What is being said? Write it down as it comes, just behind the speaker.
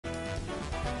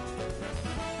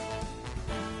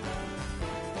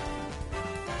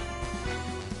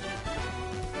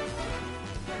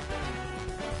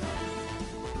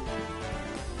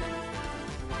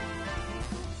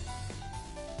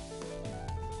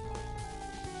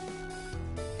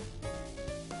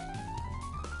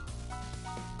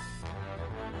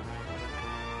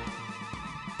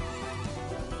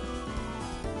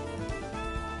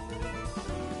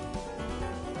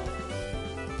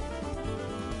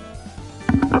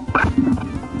Okay.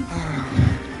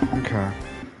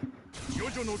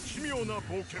 Jojo no kimyou na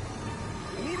bouken.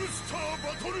 All Star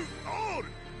Battle R.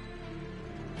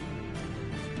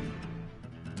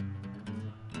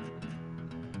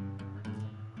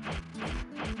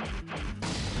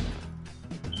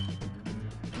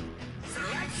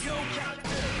 Select your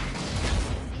character.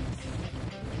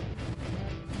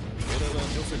 これは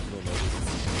ジョセフの魔術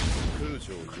空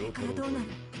城ジョーカー。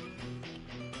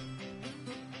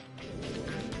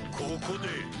ここで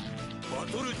バ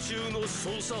トル中の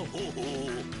操作方法を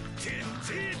徹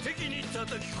底的に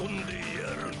叩き込んでや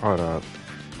る。Hold up.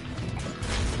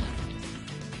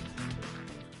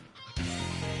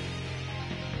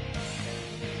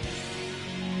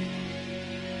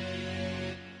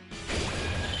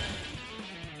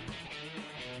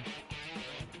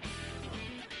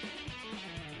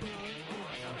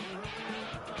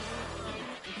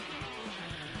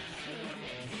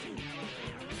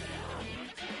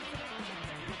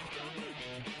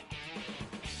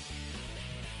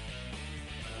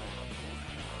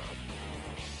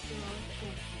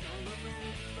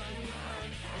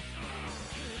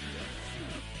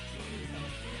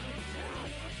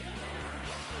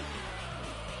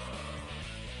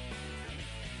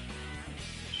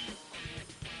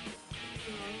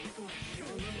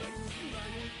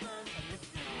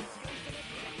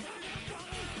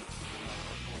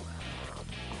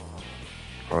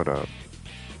 Hold up.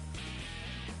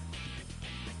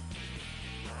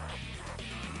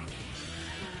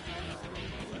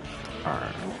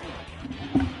 Alright.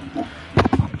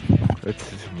 Let's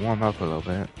just warm up a little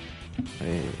bit.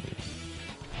 Hey.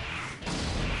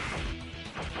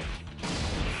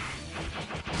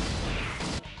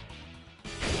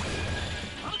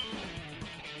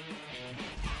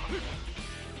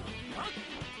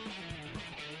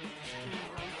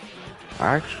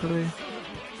 Actually,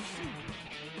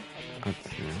 let's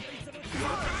see.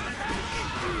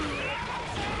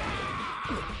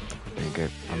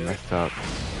 I messed up.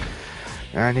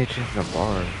 Now I need to change the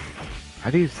bar. How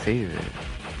do you save it?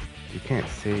 You can't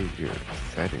save your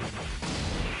settings.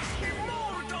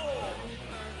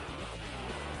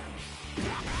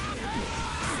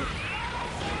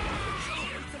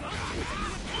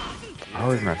 I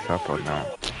always mess up on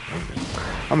that.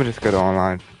 I'm gonna just go to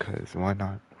online because why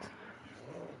not?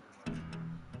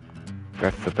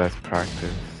 That's the best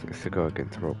practice, is to go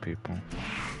against real people.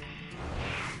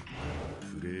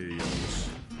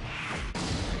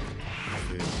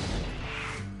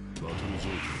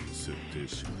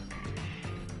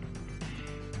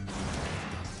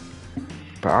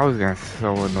 But I was getting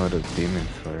so annoyed with Demon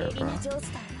Slayer, bro.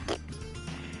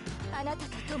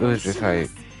 It was just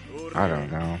like, I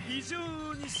don't know.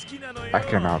 I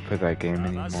cannot play that game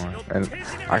anymore. And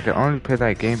I can only play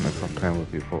that game if I'm playing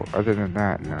with people. Other than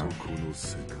that, no.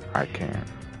 I can't.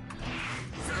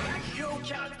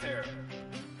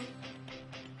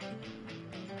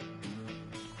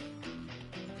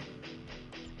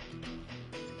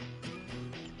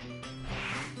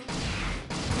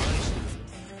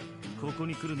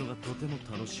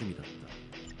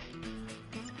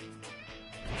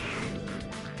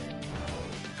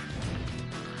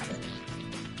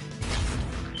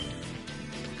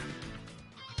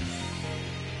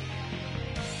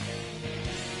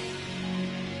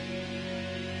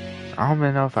 I don't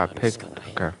even know if I picked.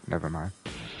 Okay, never mind.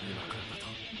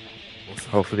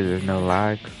 Hopefully there's no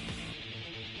lag.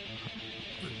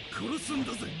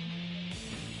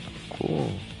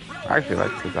 Cool. I actually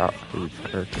like his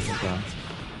character design.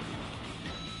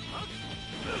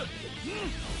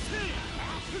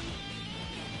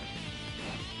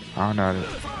 I don't know.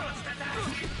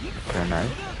 Okay, nice.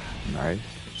 Nice.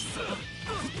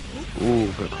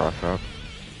 Ooh, good cross up.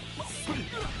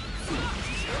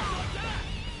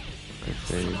 Good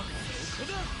save.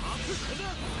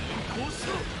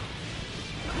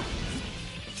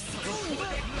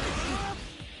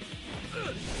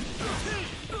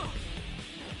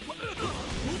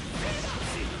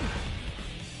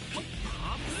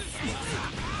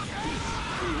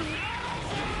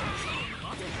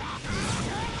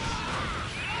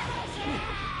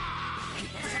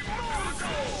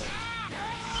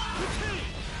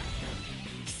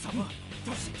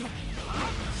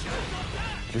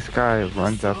 This guy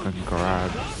runs up and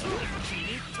grabs.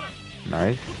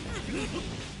 Nice.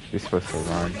 You're supposed to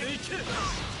run.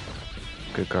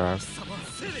 Good grab.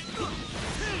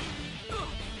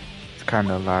 It's kind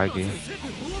of laggy.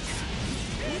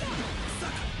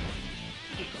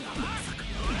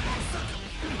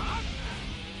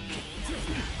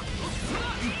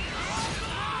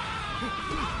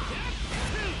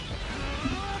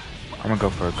 I'm gonna go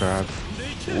for a grab.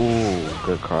 Ooh,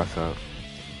 good cross up.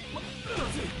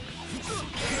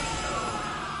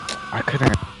 I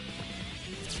couldn't.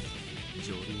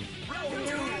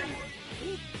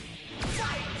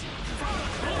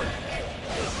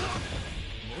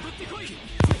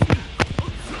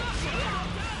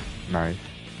 Nice.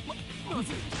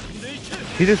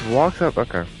 He just walks up.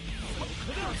 Okay.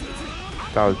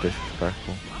 That was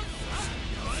disrespectful.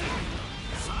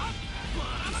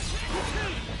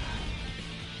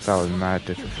 That was mad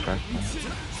disrespectful.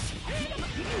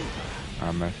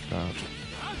 I messed up.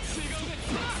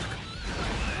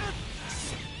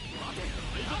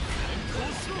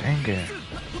 Dang it.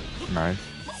 Nice.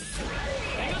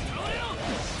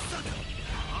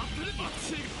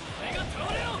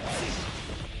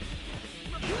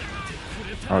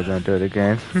 I was gonna do it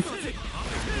again.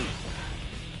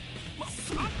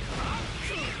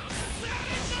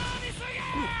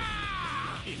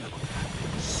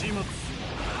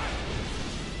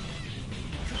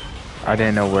 I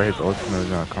didn't know where his ultimate was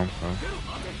gonna come from.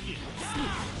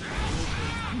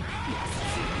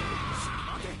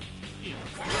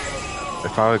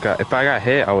 If I got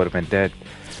hit, I would have been dead.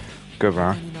 Good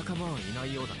run.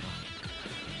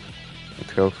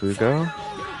 Let's go, Fugo.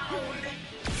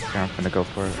 Okay, I'm gonna go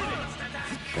for it.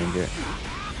 Dang it.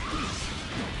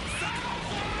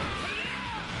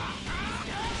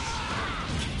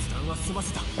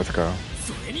 Let's go.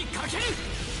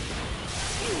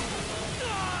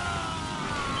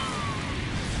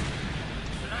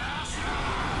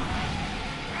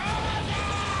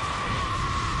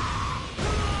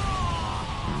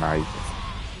 Nice.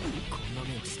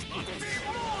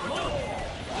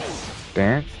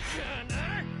 Dance.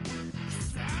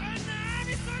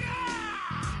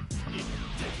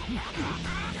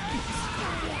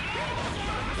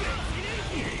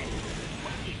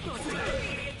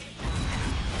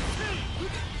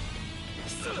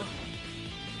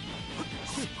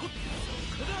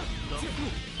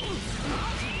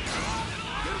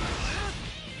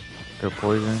 Good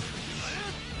poison.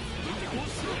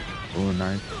 Ooh,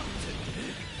 nice.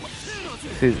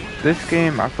 See, this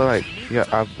game, I feel like I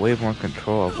have way more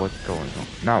control of what's going on.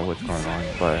 Not what's going on,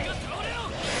 but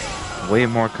way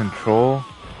more control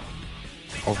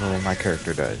over what my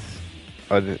character does.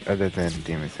 Other than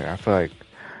Demon Slayer. I feel like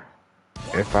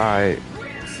if I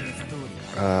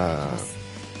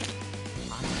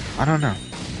don't know.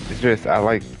 It's just, I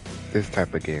like this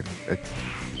type of game. It's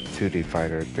 2D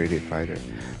fighter, 3D fighter,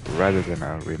 rather than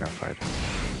an arena fighter.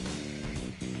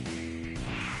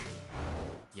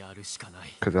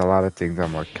 Because a lot of things are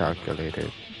more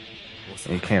calculated.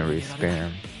 And you can't really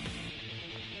spam.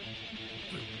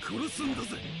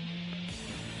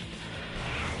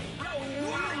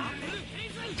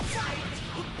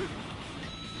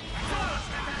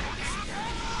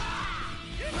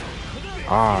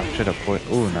 Ah, should have put.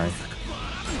 Ooh, nice.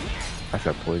 I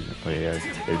said poison. Oh yeah,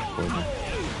 it's poison.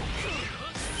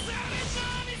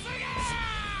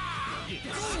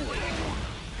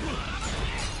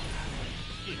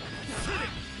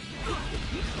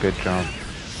 Good jump.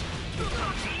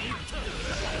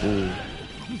 Ooh.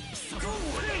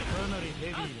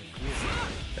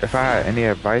 If I had any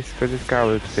advice for this guy, I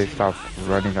would say stop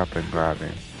running up and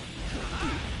grabbing.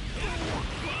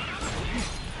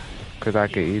 Because I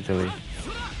could easily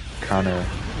counter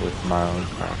with my own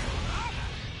power.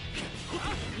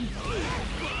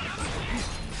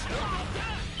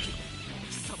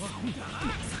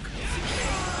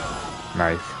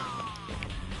 Nice.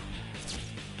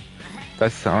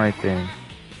 That's the only thing.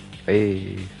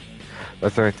 Hey,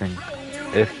 that's the only thing.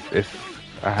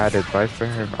 If I had advice for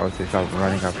him, I would say stop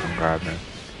running up and grabbing.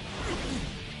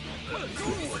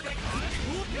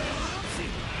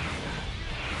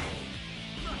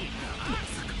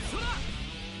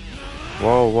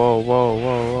 Whoa, whoa, whoa,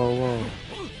 whoa, whoa, whoa.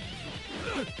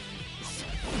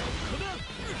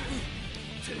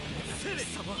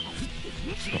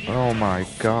 Oh my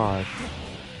god.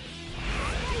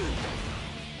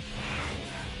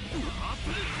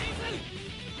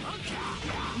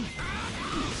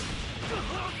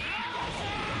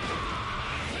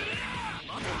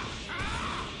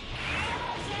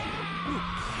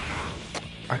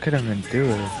 I couldn't even do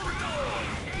it.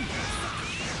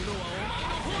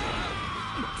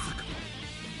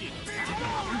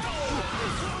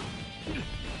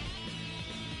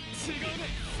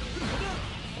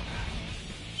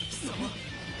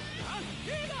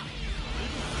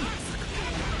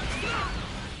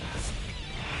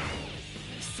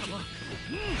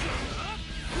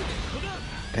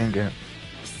 Dang it.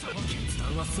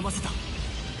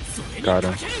 Got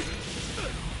him.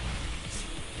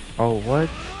 Oh, what?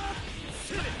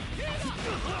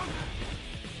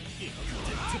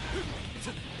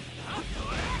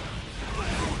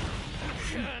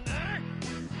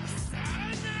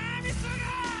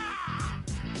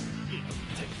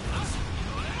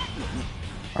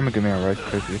 I'm gonna give me a Rice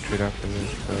Krispie treat after this,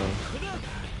 so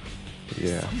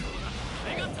yeah.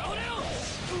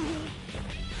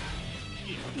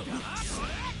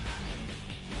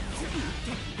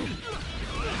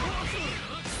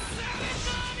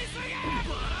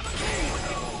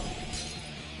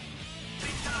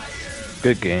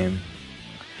 Good game.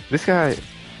 This guy,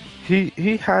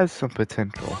 he has some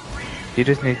potential. He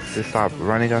just needs to stop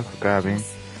running up, grabbing,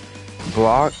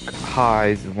 block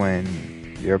highs when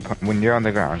you're on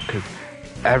the ground, because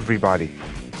everybody,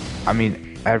 I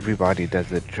mean everybody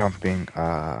does a jumping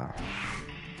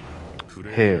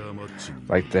hit,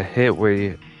 like the hit where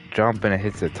you jump and it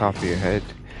hits the top of your head,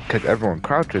 because everyone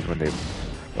crouches when they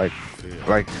like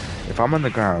if I'm on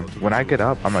the ground, when I get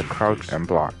up I'm gonna crouch and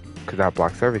block, because that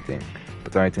blocks everything,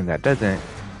 but the only thing that doesn't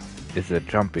is a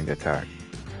jumping attack.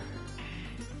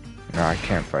 No, I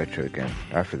can't fight you again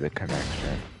after the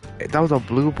connection. That was a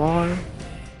blue bar?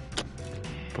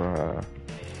 Bruh.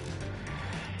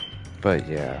 But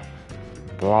yeah.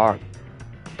 Block.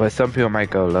 But some people might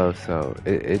go low, so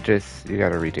it just, you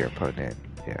gotta read your opponent.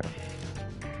 Yeah.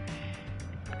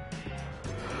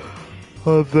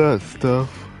 All that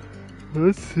stuff.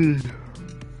 Let's see.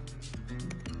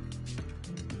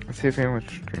 Let's see if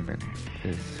anyone's streaming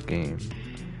this game.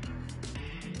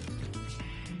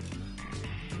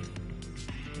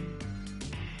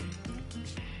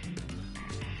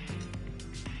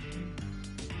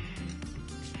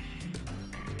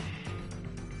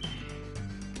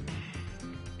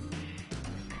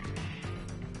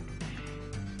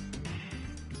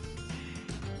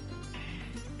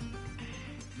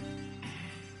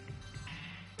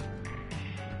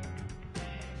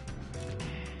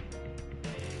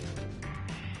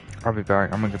 I'll be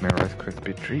back. I'm gonna get my Rice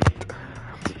Krispie treat.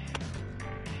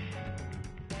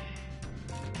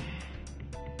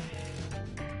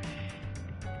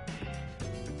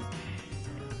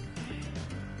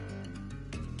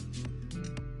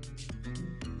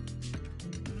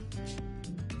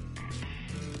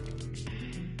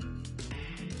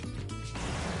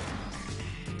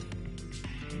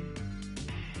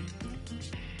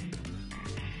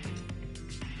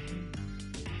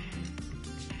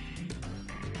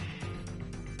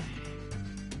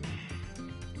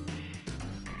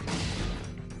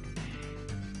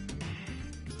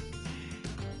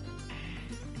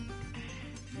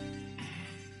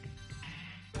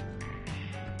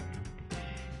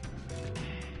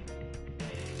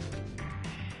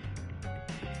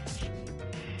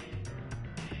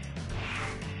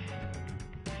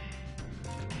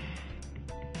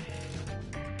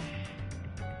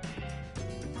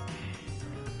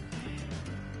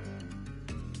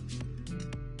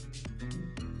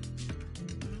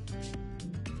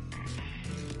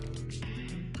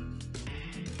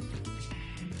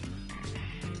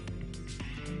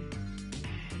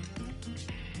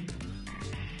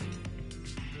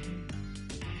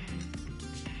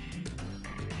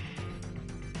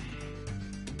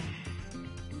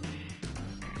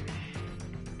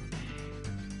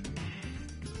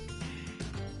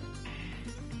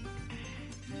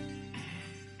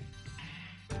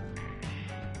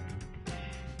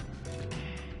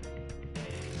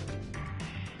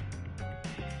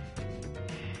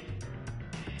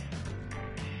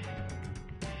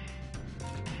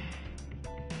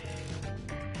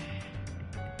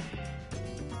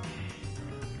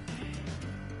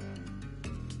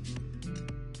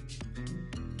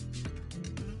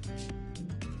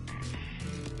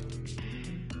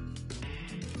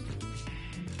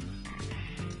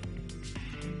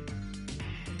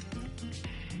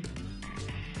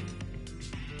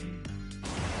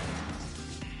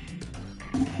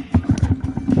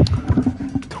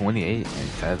 $28 and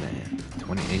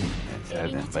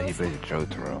 $7, but he plays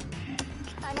Jojo.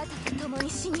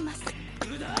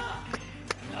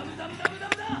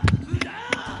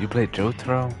 You play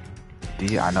Jojo?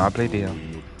 Dio? I know I play Dio,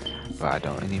 but I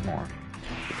don't anymore.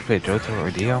 You play Jojo or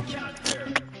Dio?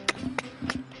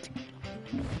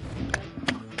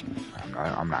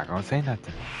 I'm not gonna say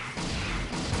nothing.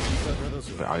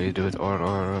 But all you do is or.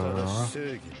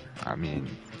 I mean,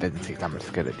 it doesn't take that much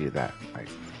skill to do that. Like,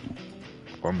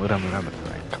 or mura,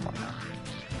 like, come on now.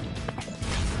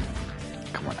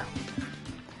 Come on now.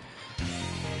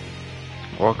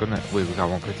 Welcome to, wait, we got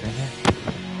one person in here?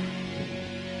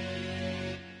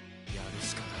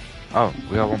 Oh,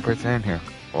 we got one person in here.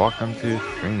 Welcome to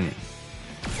stream.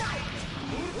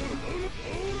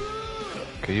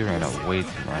 Okay, you ran up way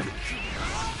too much.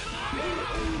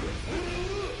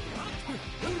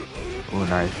 Ooh,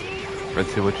 nice.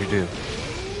 Let's see what you do.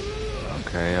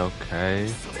 Okay.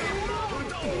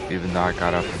 Even though I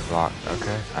got up and blocked.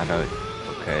 Okay, I know it.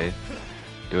 Okay.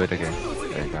 Do it again.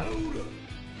 There you go.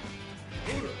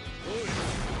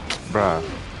 Bruh.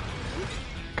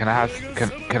 Can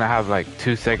I have like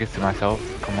 2 seconds to myself?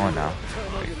 Come on now.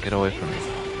 Like, get away from me.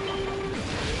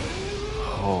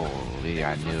 Holy,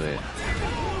 I knew it.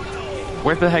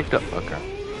 Where the heck the okay.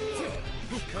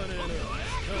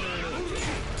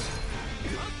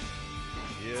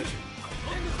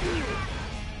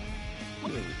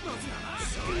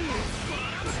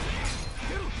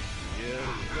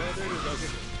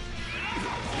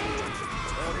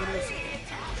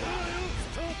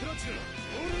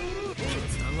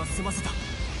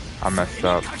 I messed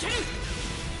up.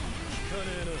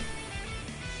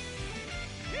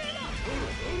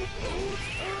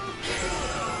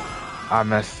 I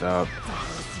messed up.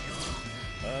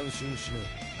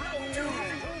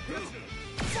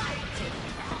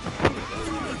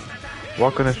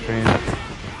 Walk on the stream.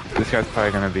 This guy's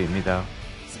probably gonna beat me though.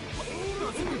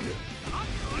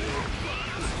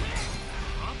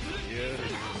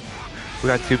 We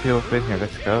got 2 people in here,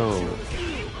 let's go.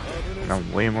 And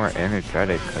I'm way more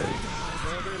energetic because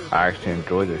I actually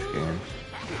enjoy this game.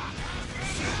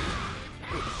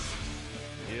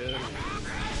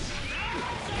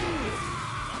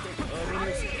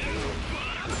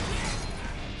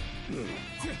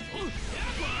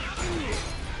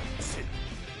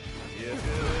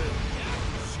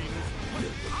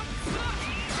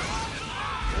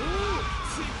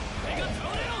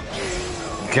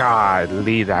 God,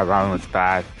 Lee, that round was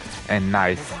fast and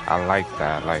nice. I like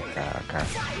that, okay.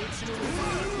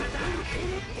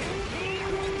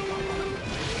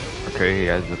 Okay, he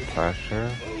has the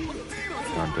pressure.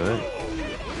 Don't do it.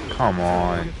 Come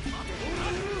on.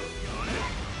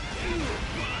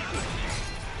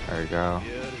 There we go.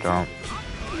 Jump.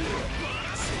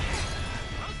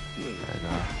 There we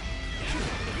go.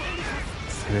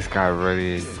 This guy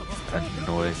really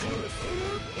annoys me.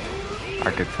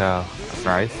 I could tell.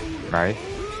 Nice.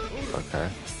 Okay.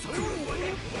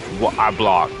 What? I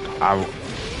blocked. I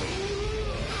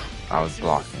was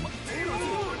blocking.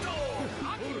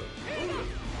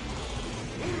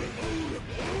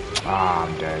 Ah,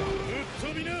 I'm dead.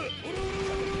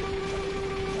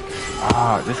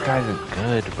 Ah, this guy's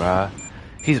good, bruh.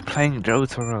 He's playing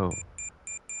Jotaro.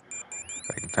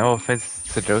 Like, no offense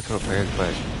to Jotaro players,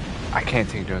 but I can't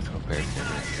take Jotaro players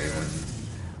seriously when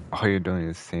all you're doing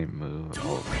is the same move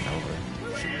over and over.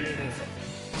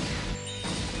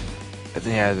 But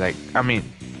then, yeah, like, I mean,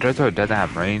 Jojo doesn't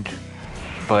have range,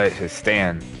 but his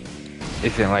stand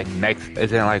isn't like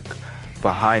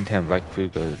behind him like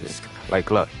Fugo's is. Like,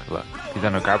 look. He's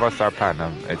gonna grab our Star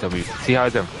Platinum, and so we see how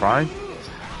it's in front?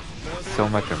 So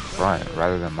much in front,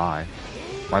 rather than mine.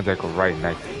 Mine's like right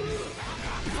next to me.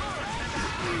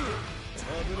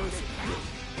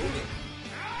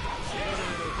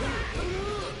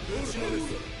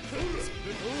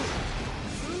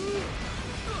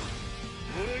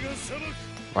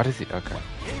 Why does he? Okay. Okay.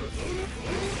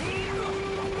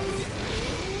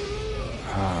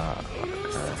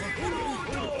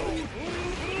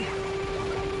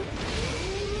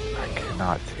 I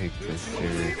cannot take this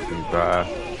seriously, bruh.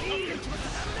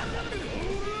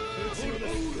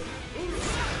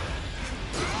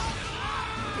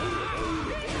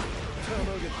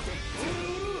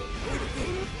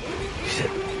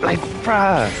 Shit. Like,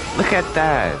 bruh, look at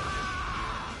that.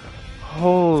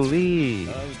 Holy.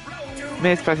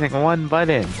 Man is pressing one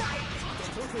button.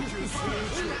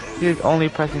 He is only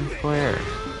pressing square.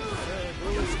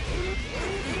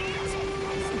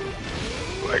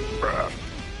 Like, bruh.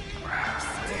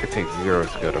 It takes 0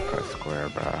 skill to press square,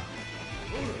 bruh.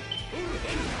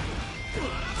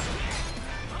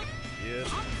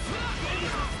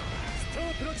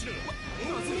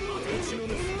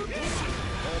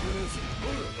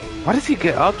 Why does he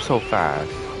get up so fast?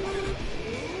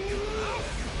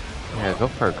 Yeah, go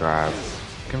for a grab.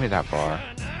 Give me that bar.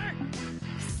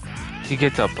 He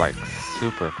gets up like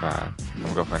super fast. I'm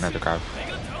gonna go for another grab.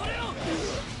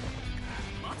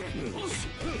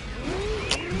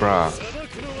 Bruh.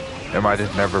 Am I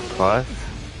just never plus?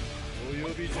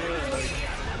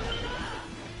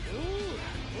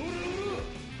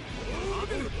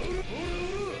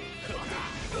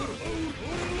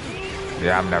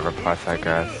 Yeah, I'm never plus, I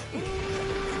guess.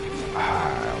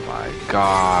 Oh my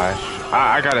gosh.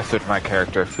 I gotta switch my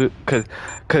character,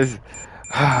 cause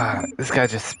this guy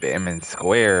just spamming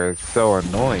squares, so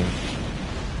annoying.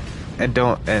 And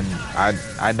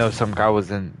I know some guy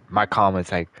was in my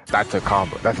comments like, that's a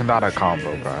combo. That's not a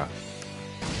combo, bro.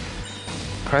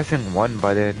 Pressing one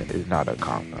button is not a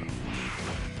combo.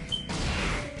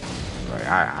 Like,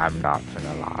 I'm not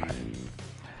gonna lie.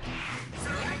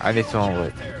 I need someone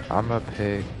with, I'm a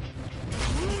pig.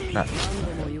 Not.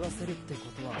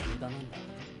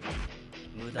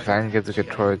 Cause I didn't get the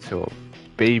controller till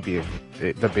baby,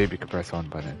 the baby can press on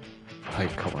button.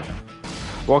 Like, come on.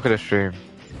 Welcome to stream.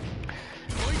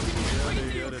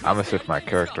 I'm gonna switch my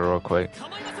character real quick.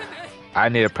 I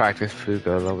need to practice Fugo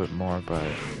a little bit more, but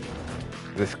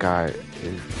this guy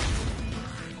is,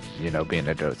 you know, being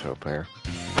a Jojo player.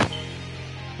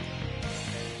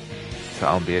 So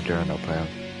I'll be a Jojo player.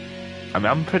 I mean,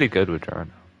 I'm pretty good with Jojo.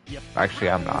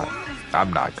 Actually, I'm not.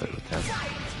 I'm not good with him.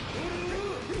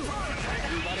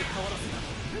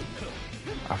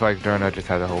 I feel like Jojo just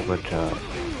has a whole bunch of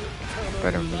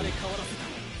better moves.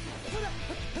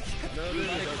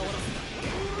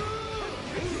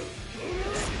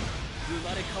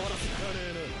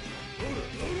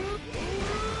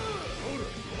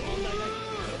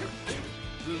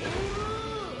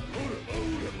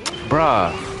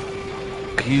 Bruh,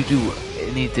 can you do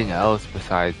anything else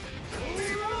besides?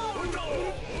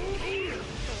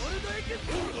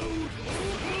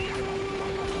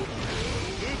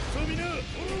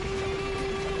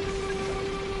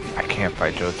 I can't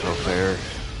fight Jojo players.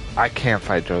 I can't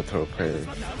fight Jojo players.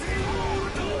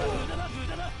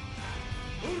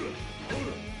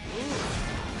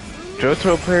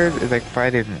 Jojo players is like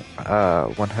fighting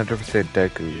 100%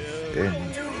 Deku in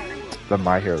the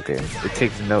My Hero games. It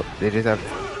takes no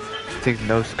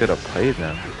skill to play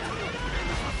them.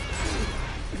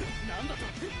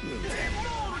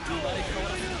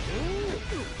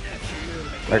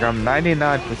 Like, I'm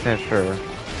 99% sure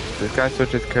this guy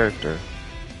switches character,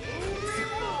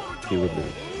 he would lose.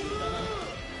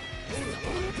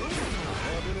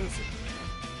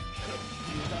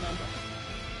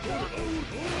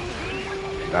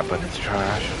 That button's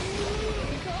trash.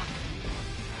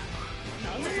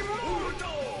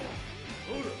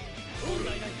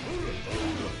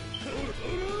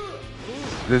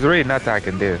 There's really nothing I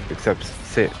can do except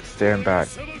stand back.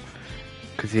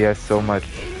 Cause he has so much.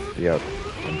 Yep,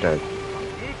 I'm dead.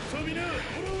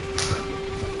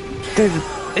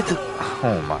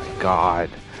 Oh my god.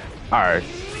 Alright.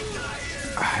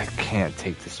 I can't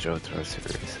take this Jojo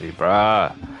seriously,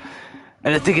 bruh.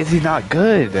 And the thing is, he's not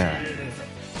good.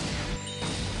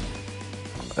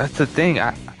 That's the thing.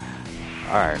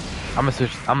 Alright. I'm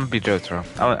gonna be Jojo.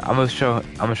 I'm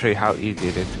gonna show you how easy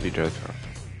it is to be Jojo.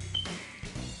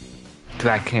 Cause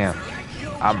I can't.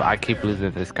 I keep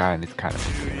losing this guy and it's kind of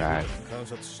making me mad.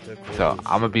 So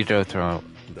I'm gonna be Jojo.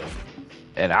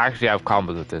 And I actually have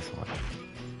combos with this one.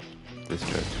 This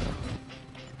Jojo.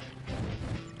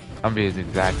 I'm gonna be his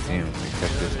exact same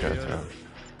except this Jojo.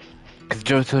 Cause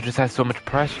Jojo just has so much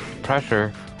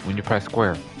pressure when you press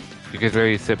square. You can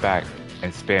literally sit back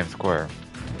and spam square.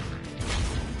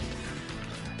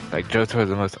 Like, Jojo is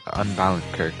the most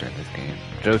unbalanced character in this game.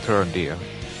 Jojo and Dio.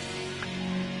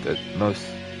 The most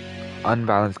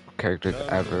unbalanced characters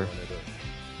ever.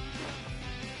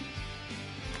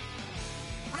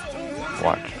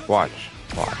 Watch.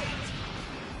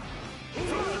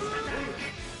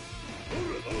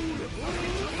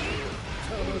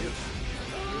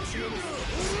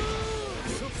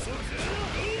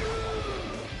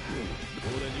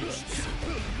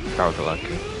 That was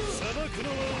lucky.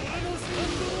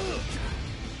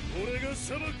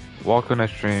 Welcome to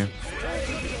stream.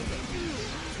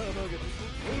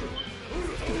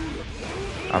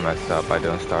 I messed up by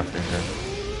doing Star Finger.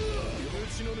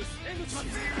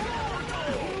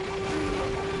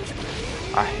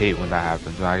 I hate when that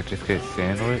happens, when I just get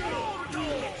sandwiched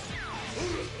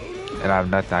and I have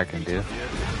nothing I can do.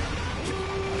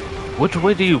 Which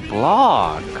way do you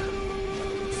block?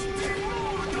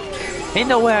 Ain't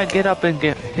no way I get up and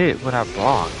get hit when I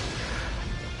block.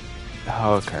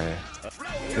 Okay.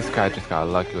 This guy just got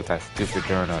lucky with that stupid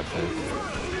journal too.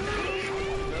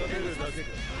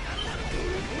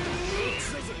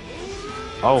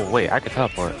 Oh wait, I can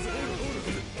teleport.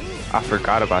 I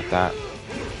forgot about that.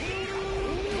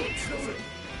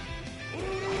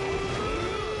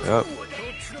 Yep.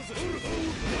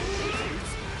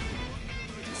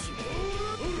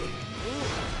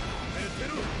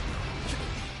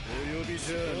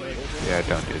 Yeah,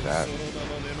 don't do that.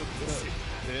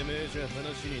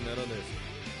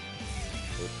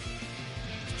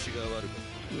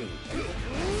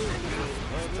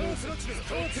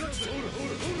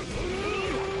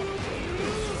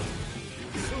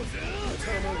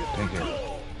 Thank you.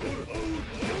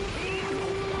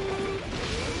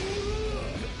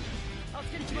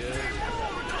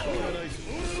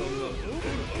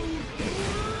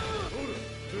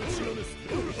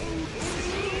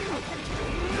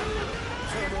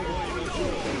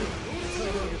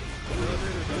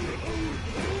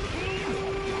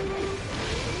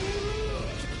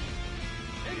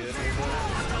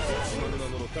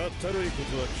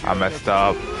 I messed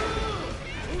up.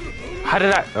 How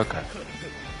did I? Okay.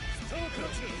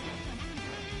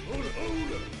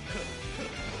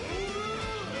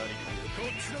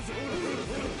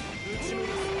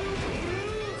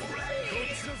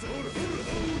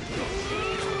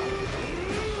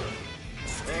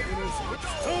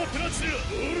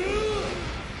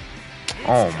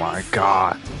 Oh my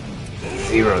god.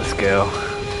 Zero skill.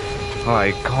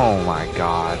 Like, oh my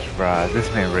gosh, bruh. This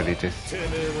man really just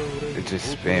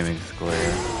spamming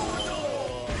square.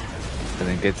 And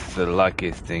then gets the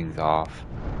luckiest things off.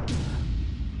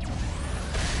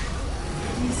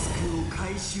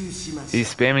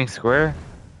 He's spamming square,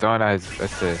 throwing out his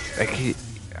assist. Like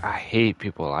I hate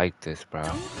people like this, bro.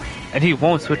 And he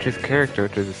won't switch his character,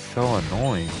 which is so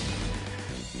annoying.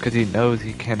 Because he knows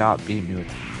he cannot beat me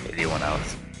with anyone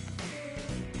else.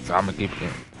 So I'm gonna keep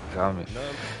him. So I'm gonna...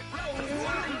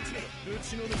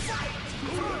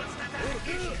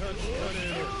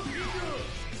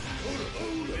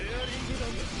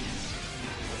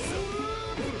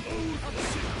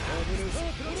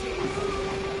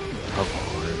 Of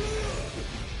course.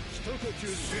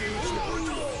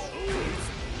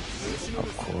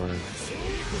 Of course.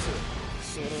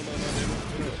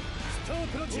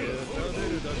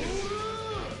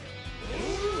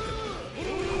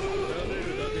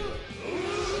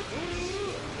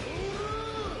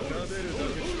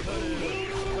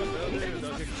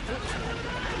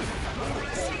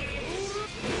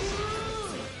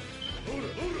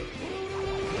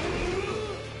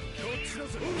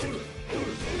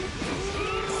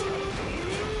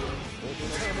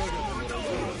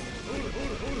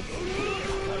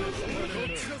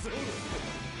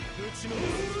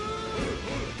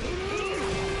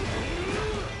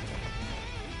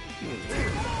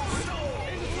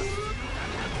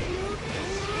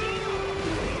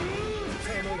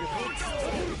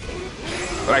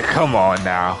 Like, come on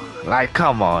now. Like,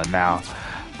 come on now.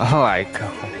 Like,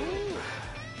 come on.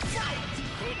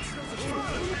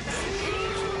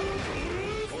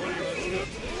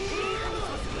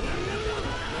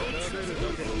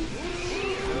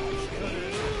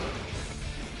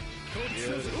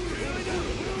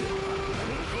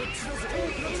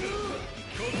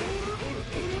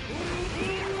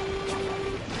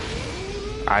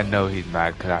 I know he's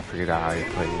mad because I figured out how he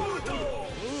plays.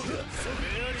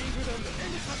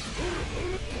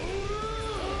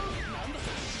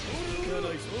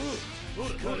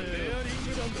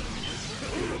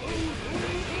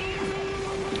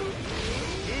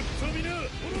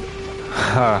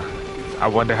 I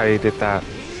wonder how you did that.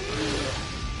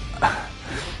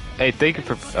 Hey, thank you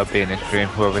for being a stream,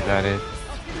 whoever that is.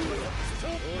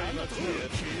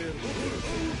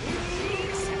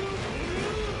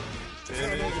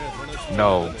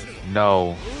 No,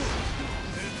 no.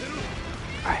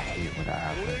 I hate when that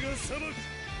happens.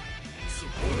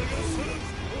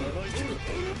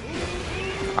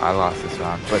 I lost this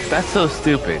round, but that's so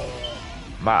stupid.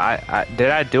 Did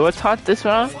I do a taunt this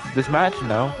round? This match?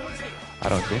 No. I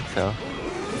don't think so.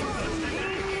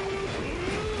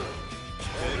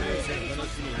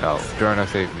 No, Jojo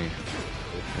saved me.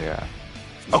 Yeah.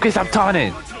 Okay, stop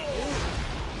taunting!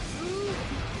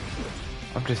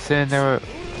 I'm just sitting there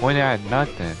pointing at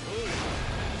nothing.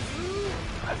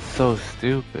 That's so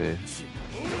stupid.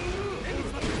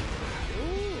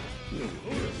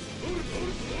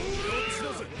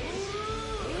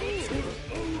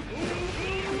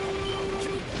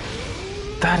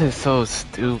 That is so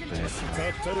stupid.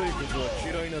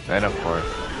 And of course,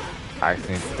 I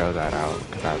can throw that out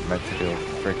because I meant to do a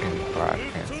freaking flash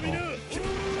cancel.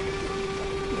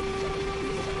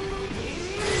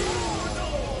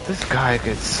 This guy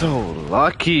gets so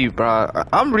lucky, bro.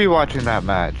 I'm rewatching that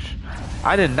match.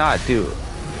 I did not do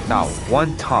not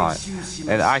one taunt,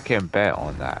 and I can bet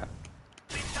on that.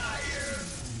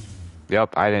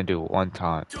 Yup, I didn't do one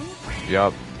taunt.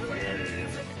 Yup.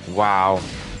 Wow.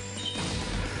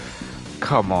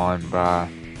 Come on, bruh.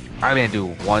 I didn't do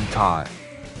one taunt.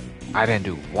 I didn't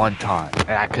do one taunt.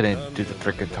 And I couldn't do the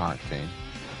freaking taunt thing.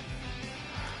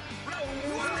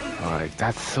 Like,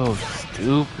 that's so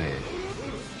stupid.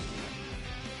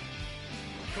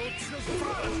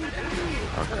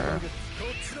 Okay.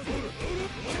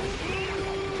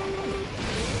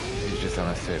 He's just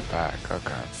gonna sit back.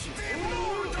 Okay.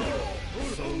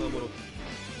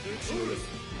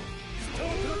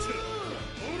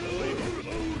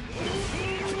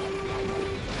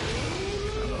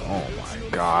 Oh my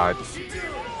god.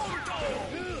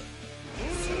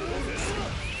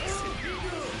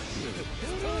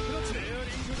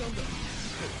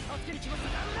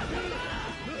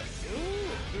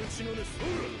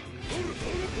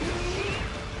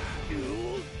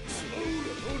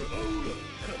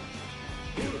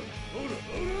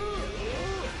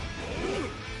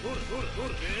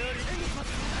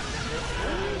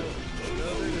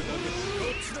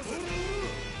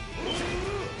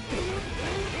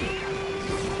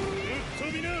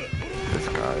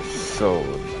 guy's so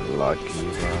lucky,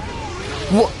 bro.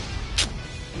 What?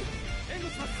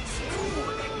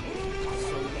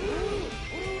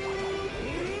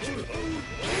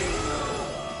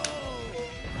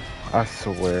 I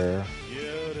swear.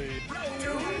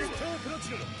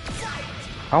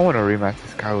 I want to rematch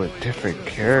this guy with different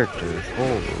characters.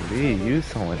 Holy, use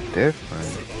someone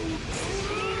different.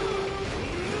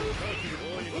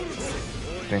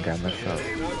 I think I messed up.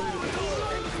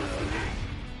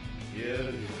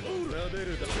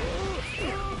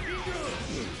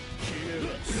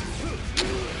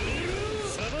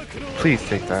 Please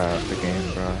take that out of the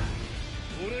game, bro.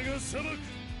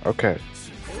 Okay,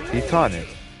 he's on it.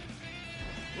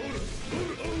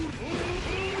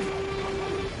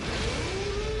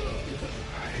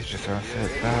 He's just gonna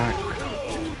sit back.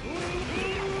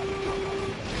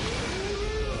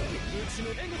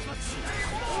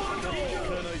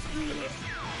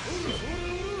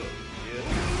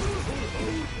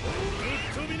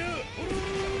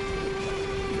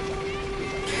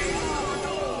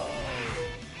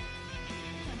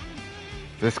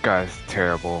 This guy's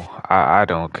terrible. I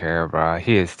don't care, bro.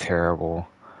 He is terrible.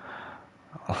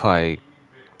 Like,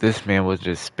 this man was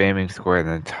just spamming square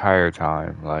the entire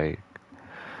time. Like,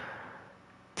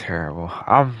 terrible.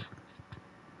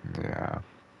 Yeah.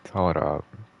 Hold up.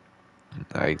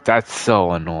 Like, that's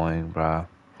so annoying, bro.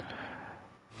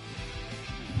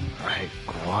 Like,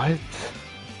 what?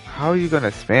 How are you gonna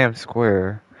spam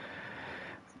square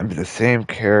and be the same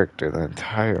character the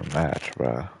entire match,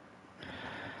 bro?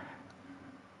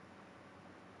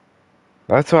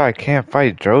 That's why I can't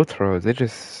fight Jojo. They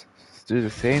just do the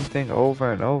same thing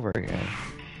over and over again.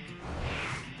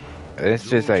 And it's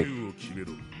just like,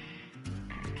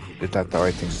 is that the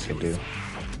right thing to do?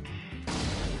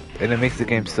 And it makes the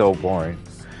game so boring.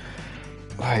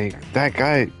 Like, that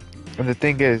guy, and the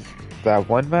thing is, that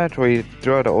one match where you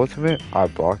throw out the ultimate, I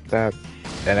blocked that.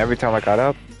 And every time I got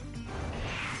up,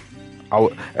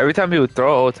 every time he would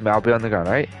throw ultimate, I'll be on the ground,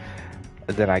 right?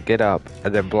 And then I get up,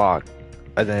 and then block.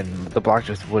 And then the block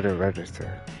just wouldn't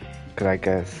register. Cause I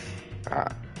guess,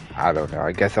 I don't know.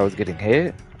 I guess I was getting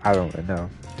hit? I don't know.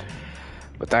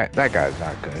 But that guy's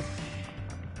not good.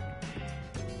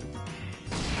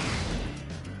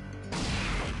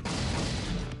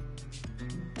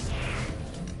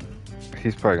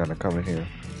 He's probably gonna come in here.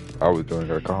 I was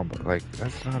doing a combo. Like,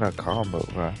 that's not a combo,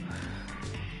 bro.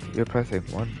 You're pressing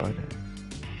one button.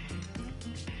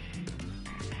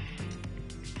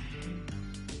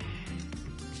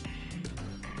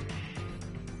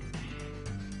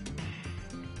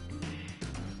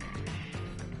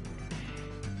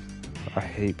 I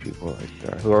hate people like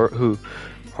that who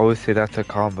always say that's a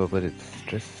combo, but it's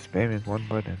just spamming one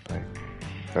button. Like,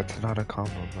 that's not a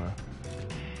combo, bro.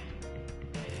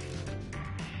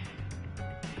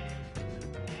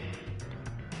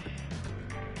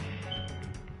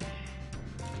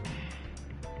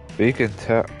 But you can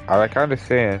tell, I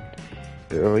understand.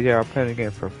 Oh yeah, I'm playing the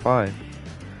game for fun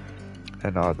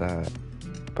and all that.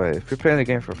 But if you're playing the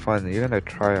game for fun, you're gonna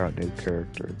try out new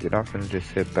characters. You're not gonna just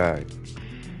sit back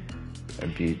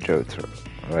and be Jojo.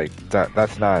 Like,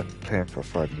 that's not playing for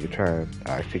fun. You try and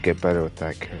actually get better with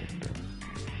that character.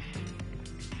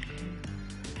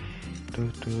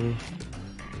 Doo-doo.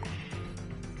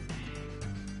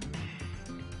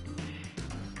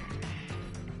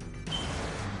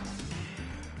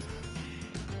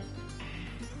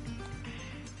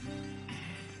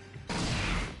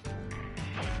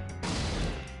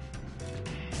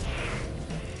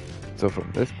 So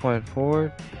from this point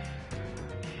forward,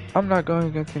 I'm not going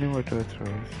against any more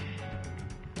Jojos.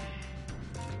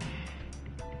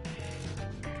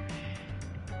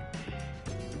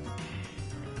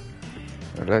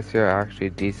 Unless you're actually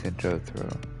decent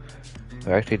Jojo.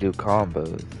 You actually do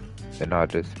combos and not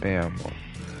just spam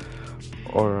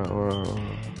or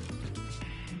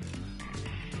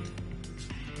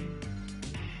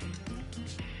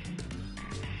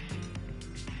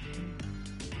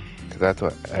cause that's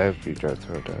what every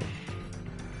Jojo does.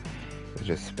 They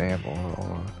just spam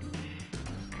or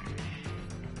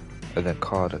and then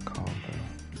call it a combo.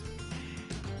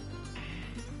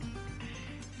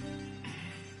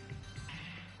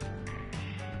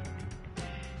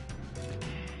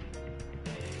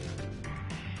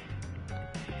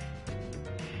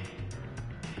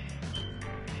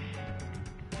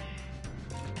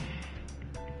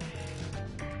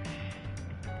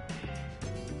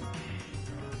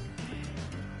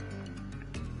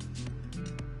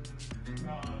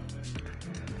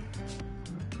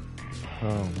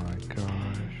 Oh my gosh.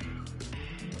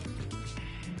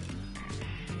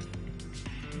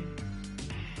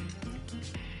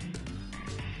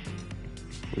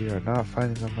 We are not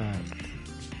finding a match.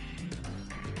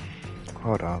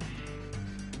 Hold up.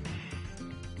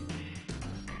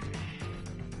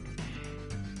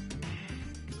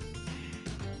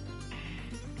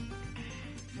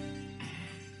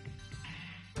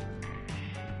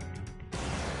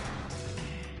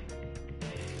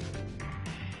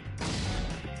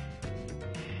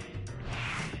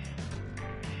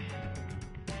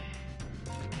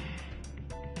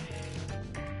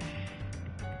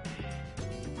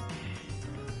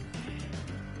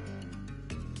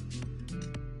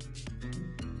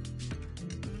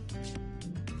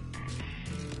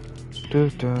 Da,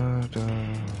 da, da, da.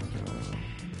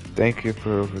 Thank you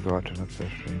for watching the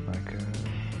stream, I guess.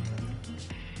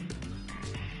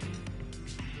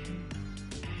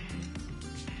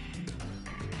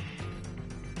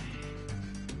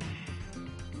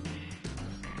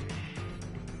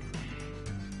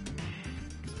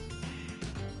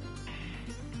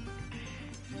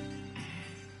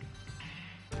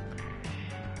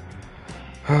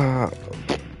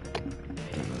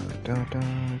 Da, da, da,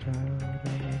 da.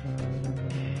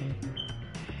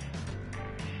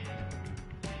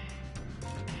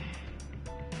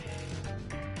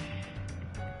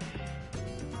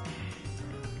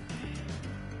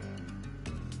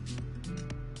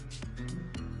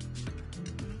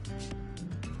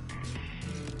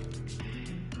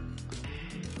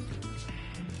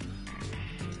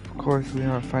 Of course, we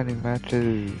aren't finding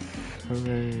matches.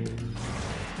 Hooray!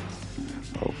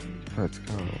 Oh, let's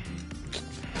go.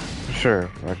 Sure,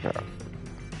 like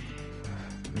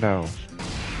no.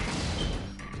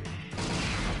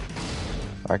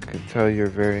 I can tell you're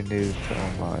very new to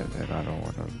online, and I don't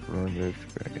want to ruin your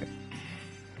experience.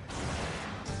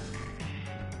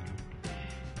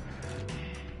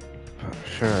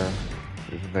 Sure,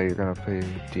 even though you're gonna play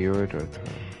Dio or Jojo.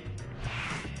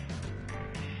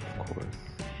 Of course.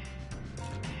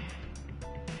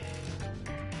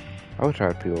 I would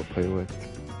try people to play with.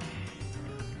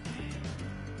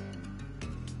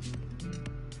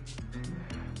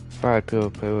 If I had people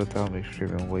to play with, that would make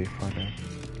streaming way funner.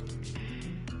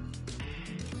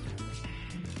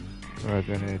 Rather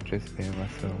than it just being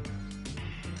myself.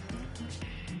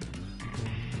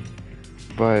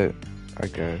 But, I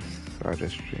guess, I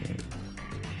just stream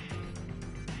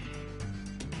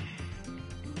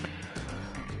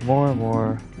more and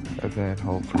more, and then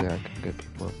hopefully I can get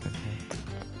people up in here.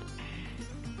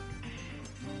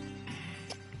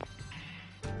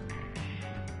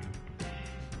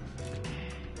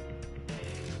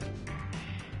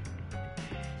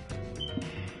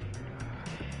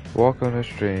 Welcome to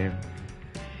stream.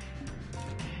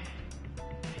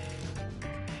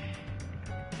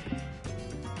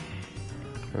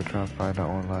 We're trying to find an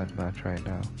online match right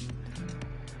now.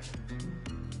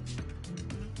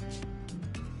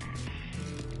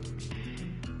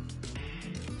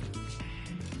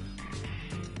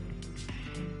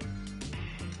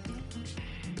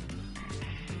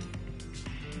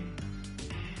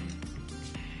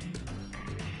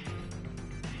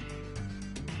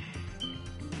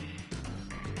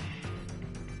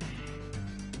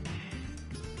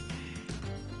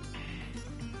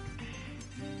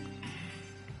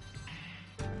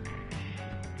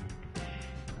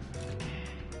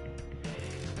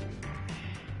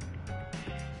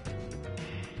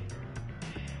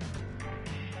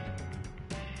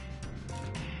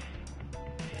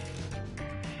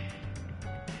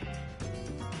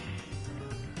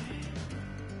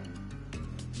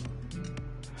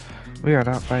 We are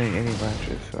not finding any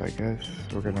matches, so I guess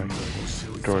we're gonna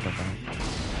draw them out.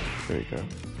 There you go.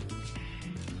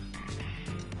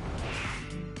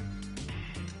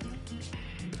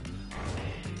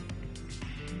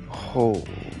 Oh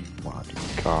my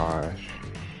gosh.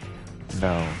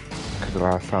 No. Because the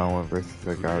last time I went versus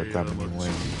a guy with that many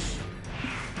wins,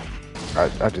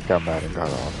 I just got mad and got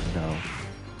off. No.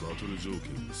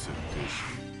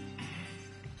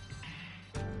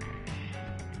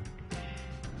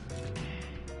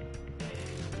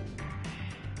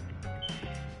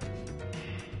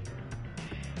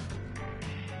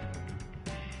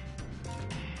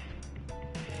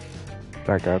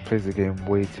 That guy plays the game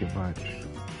way too much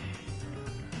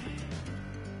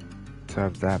to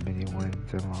have that many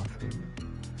wins and losses.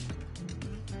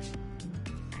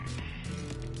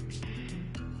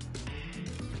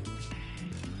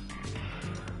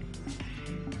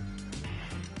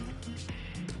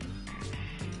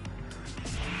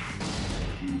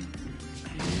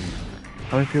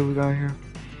 How many people we got here?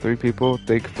 3 people.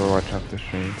 Thank you for watching up the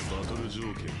stream.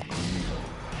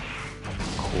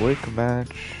 Quick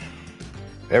match.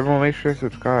 Everyone make sure to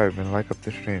subscribe and like up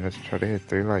the stream. Let's try to hit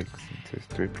 3 likes since there's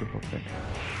 3 people in here.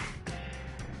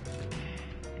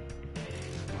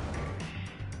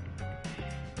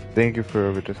 Thank you for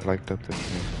whoever just liked up the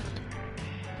stream.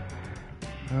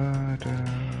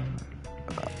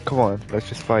 Come on, let's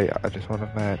just fight. I just want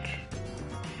a match.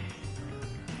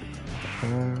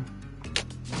 I'm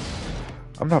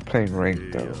not playing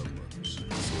ranked though,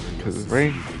 because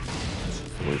ranked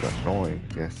was annoying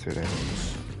yesterday.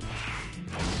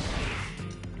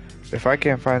 If I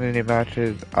can't find any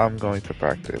matches, I'm going to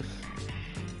practice.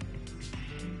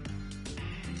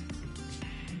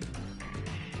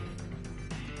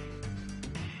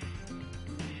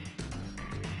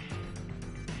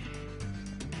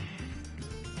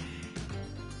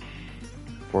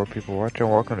 Four people watching,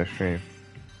 welcome to stream.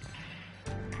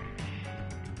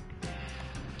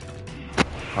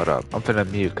 Hold up, I'm finna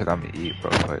mute because I'm gonna eat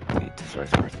real quick. Eat this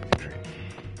rice krispie treat.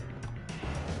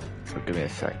 So give me a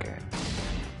second.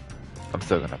 I'm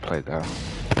still gonna play though.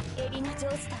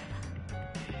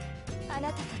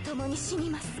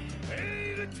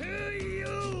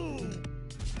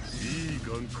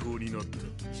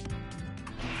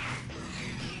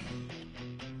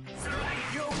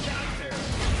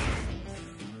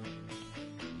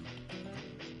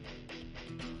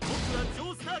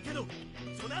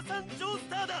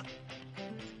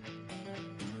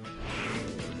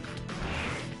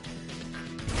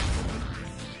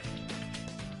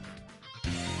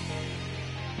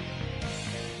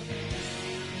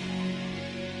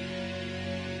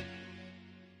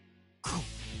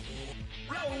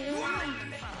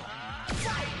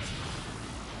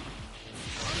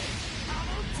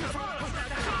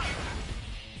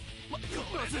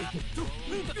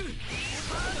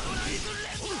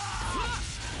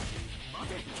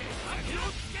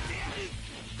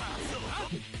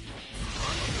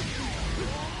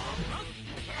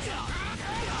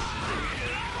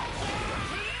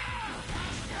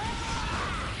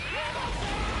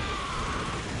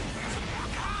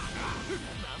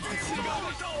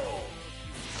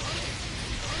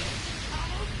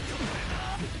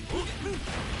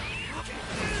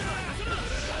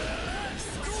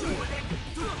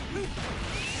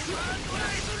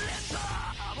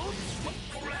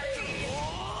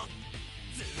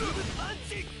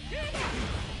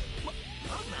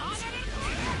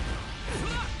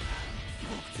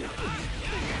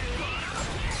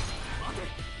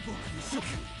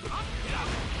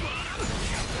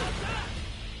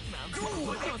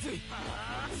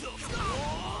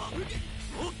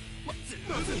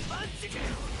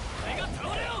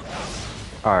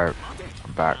 Alright,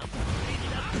 I'm back.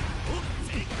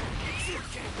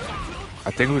 I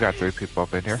think we got 3 people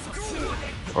up in here.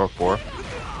 Or 4.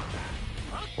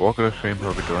 Welcome to the stream,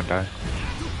 whoever doing that.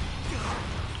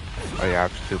 Oh yeah, I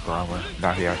have super armor.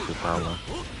 Now he has super armor.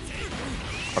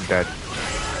 I'm dead.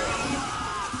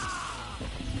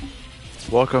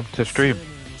 Welcome to stream.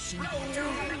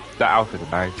 The outfit is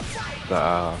nice.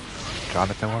 The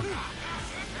Jonathan one.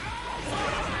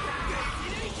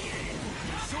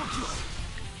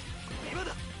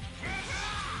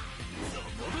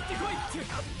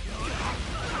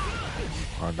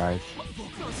 Oh, nice.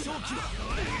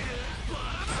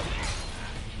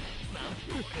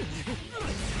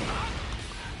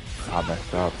 I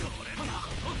messed up.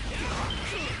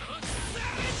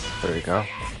 There we go.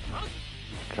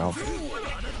 Jump.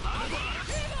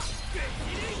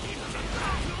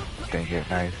 Dang it,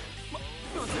 nice.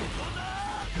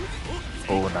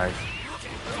 Oh, nice.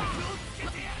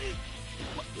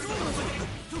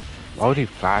 Why would he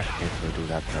flash me to do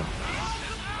that though?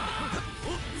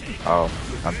 Oh,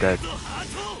 I'm dead.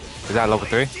 Is that level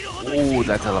 3? Ooh,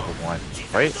 that's a level 1,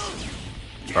 right?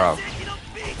 Bro.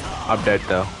 I'm dead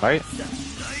though, right?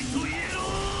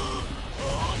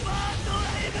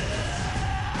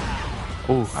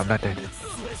 Ooh, I'm not dead.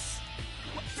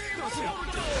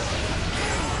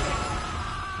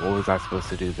 What was I supposed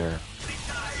to do there?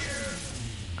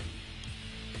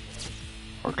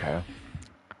 Okay.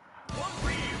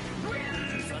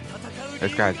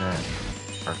 This guy's in.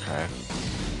 Okay.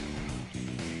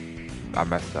 I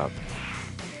messed up.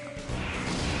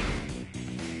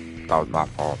 That was my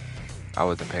fault. I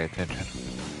wasn't paying attention.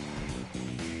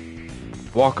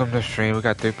 Welcome to stream. We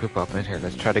got 3 people up in here.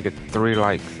 Let's try to get 3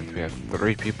 likes since we have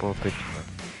 3 people up in here.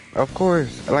 Of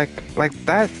course. Like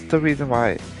that's the reason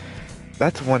why.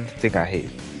 That's one thing I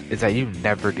hate. Is that you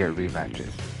never get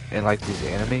rematches. In like these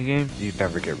anime games, you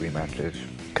never get rematches.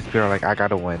 Cause people are like, I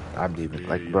gotta win. I'm leaving.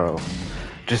 Like, bro.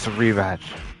 Just a rematch.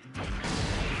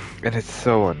 And it's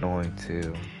so annoying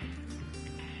too.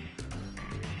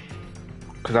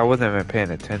 Cause I wasn't even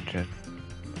paying attention.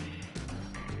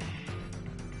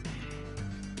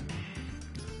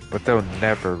 But they'll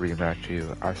never rematch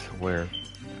you, I swear.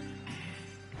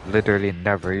 Literally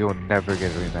never. You'll never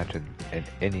get a rematch in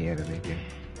any anime game.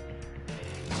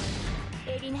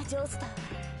 エリナ・ジョースター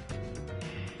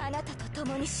はあなたと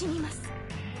共に死にます。も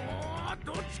う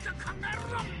どっちか考える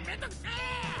のめんどくせえ。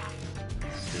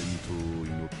戦闘を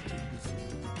祈っているぞ。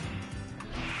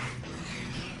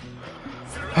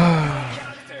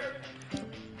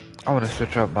I want to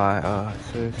switch up my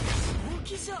assist. 動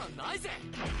きじゃないぜ。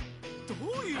ど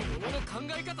ういうものの考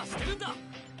え方してるんだ。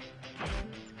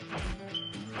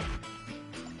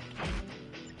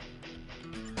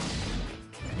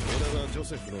俺がジョ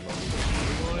セフの名前。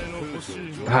お前の欲しい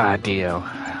もの。Ah, Dio.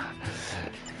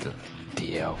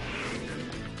 Dio.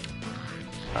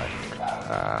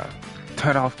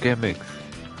 Turn off gimmicks.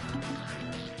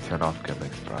 Turn off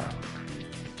gimmicks, bro.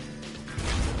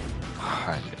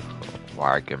 Why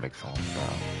are gimmicks on, bro?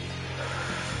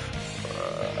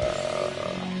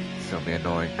 It's gonna be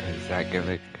annoying because that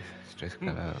gimmick is just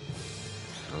gonna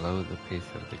slow the pace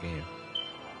of the game.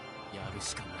 やる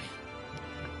しかない。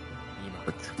今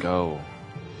Let's go.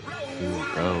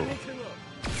 Fugo.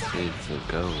 It's a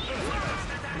go.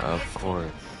 Of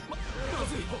course.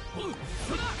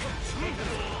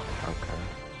 Okay.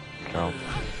 Go.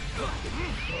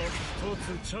 一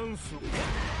つチャンスを。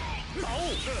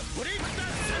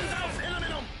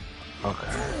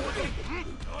 Okay.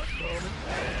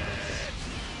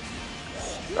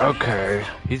 Okay.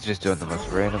 He's just doing the most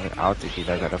random outing he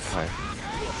knows how to play.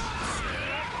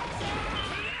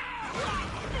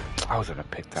 I was gonna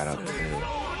pick that up too.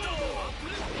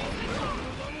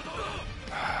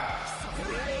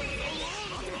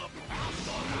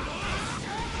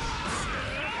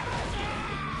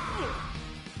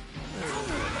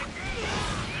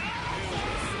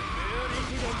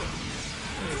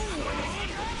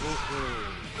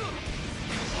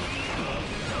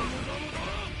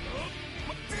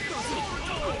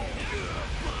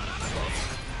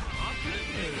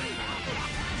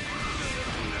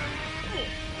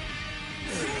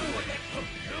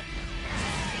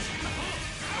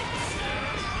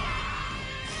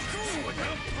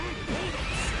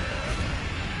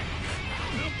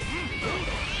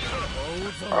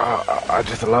 I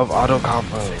just love auto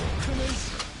combos.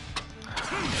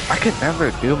 I can never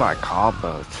do my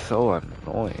combo. It's so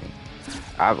annoying.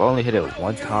 I've only hit it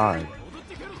one time,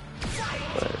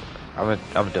 but I'm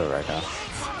gonna do it right now.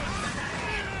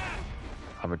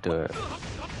 I'm gonna do it.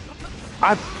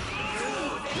 I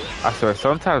swear,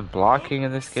 sometimes blocking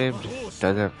in this game just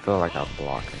doesn't feel like I'm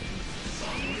blocking.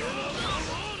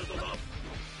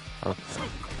 Okay.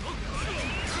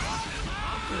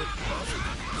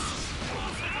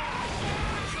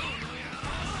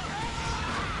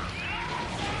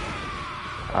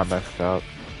 I messed up.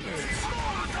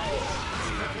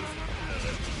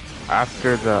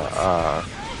 After the,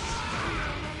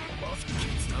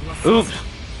 oops!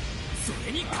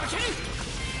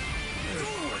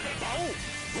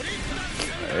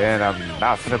 And I'm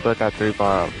not gonna put that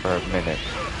 3-bar for a minute.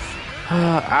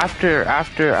 After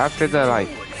the, like,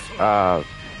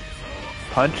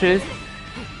 punches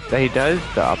that he does,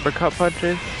 the uppercut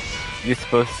punches, you're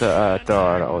supposed to, throw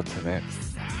out an ultimate.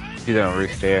 He doesn't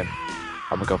restand.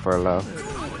 I'm gonna go for a low.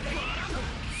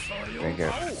 Dang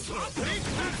it.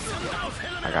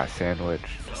 I got sandwiched.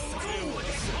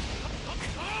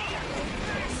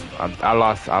 I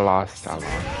lost.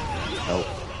 Nope.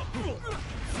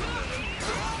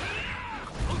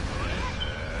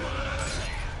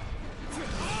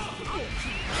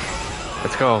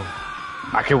 Let's go.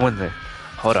 I can win this.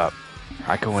 Hold up.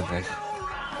 I can win this.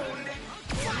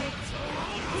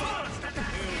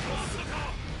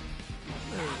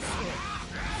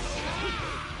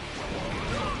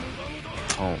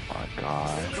 Oh my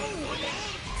god.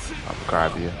 I'll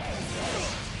grab you.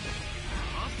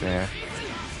 There.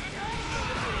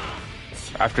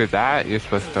 After that, you're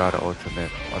supposed to throw out an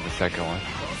ultimate on the second one.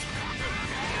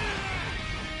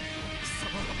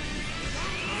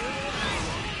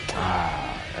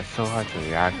 Ah, that's so hard to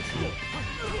react to.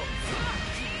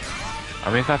 I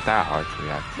mean, it's not that hard to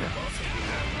react to.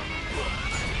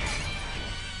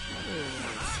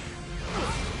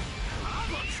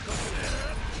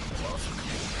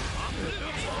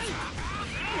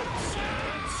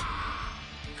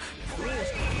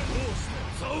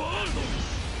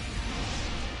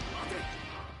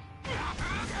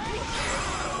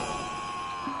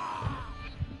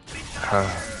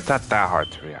 It's not that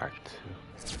hard to react to.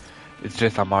 It's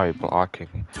just I'm already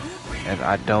blocking, and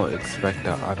I don't expect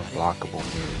the unblockable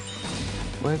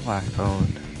move. Where's my phone?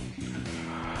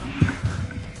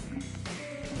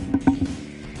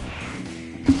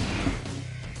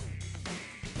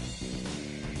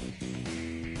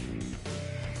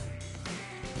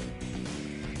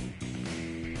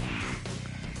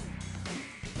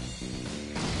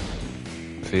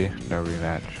 See? No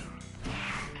rematch.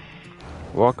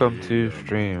 Welcome to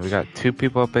stream. We got 2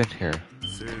 people up in here.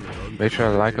 Make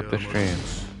sure to like up the stream.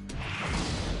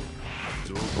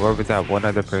 Whoever's that one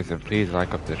other person, please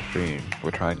like up the stream.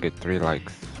 We're trying to get 3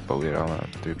 likes, but we don't have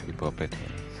 3 people up in here.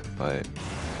 But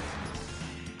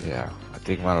yeah, I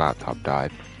think my laptop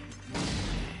died.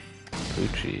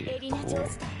 Gucci, cool.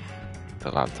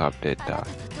 The laptop did die.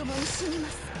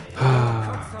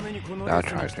 I'll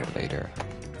charge it later.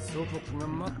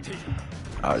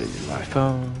 I'll use my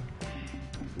phone.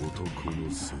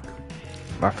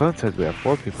 My phone says we have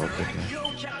 4 people up in here.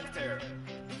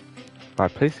 My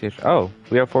PlayStation. Oh,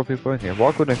 we have 4 people in here.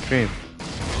 Welcome to stream.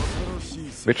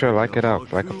 Make sure to like it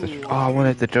up. Like up the stream. Oh, I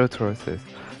wanted the Jojo assist.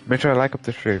 Make sure to like up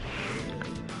the stream.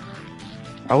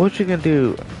 I wish you can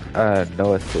do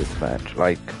no assist match.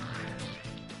 Like,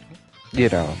 you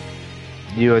know,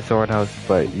 you and someone else,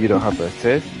 but you don't have to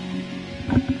assist.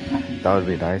 That would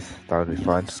be nice. That would be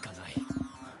fun.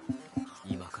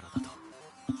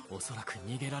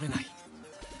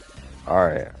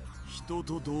 Alright.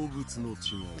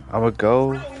 I'm gonna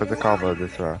go for the combo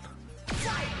this round.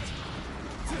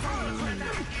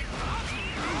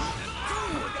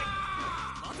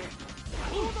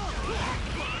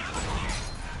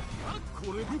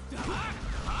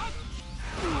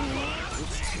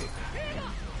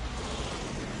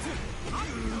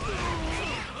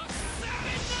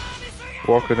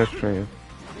 Welcome to stream.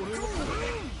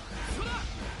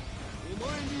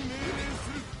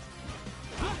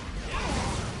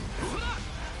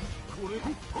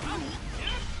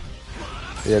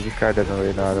 Yeah, this guy doesn't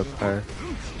really know how to play.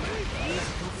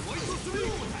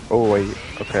 Oh wait,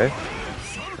 okay.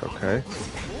 Okay.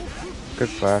 Good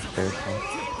flash there.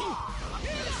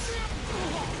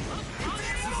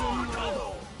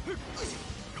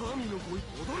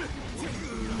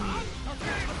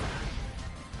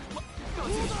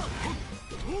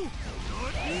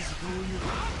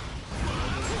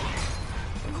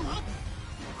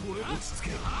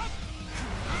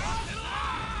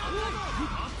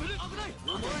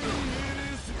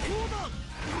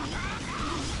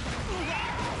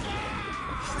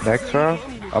 Next round,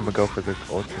 I'm gonna go for the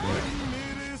ultimate.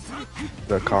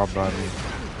 The combo, I mean.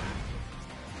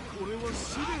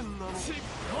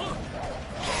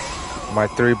 My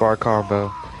 3-bar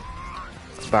combo.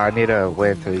 But I need to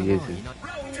wait until he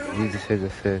uses his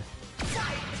assist.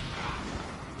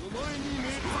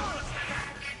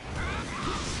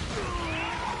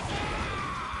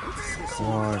 Come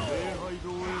on.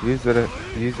 Use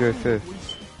your assist.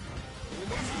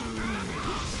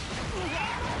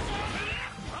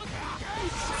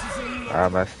 I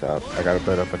messed up. I gotta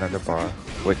build up another bar.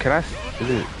 Wait, can I? Is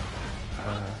it?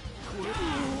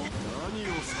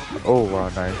 Oh wow,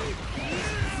 nice.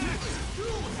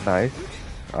 Nice.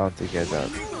 I don't think he has that.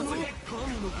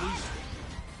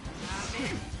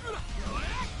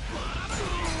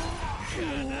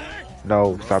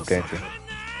 No, stop dancing.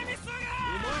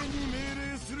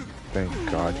 Thank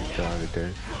God you got it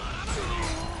there.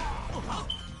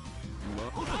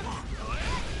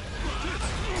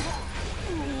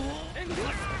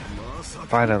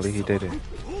 Finally, he did it.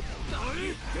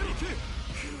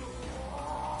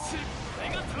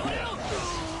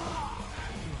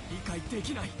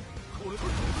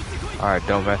 Alright,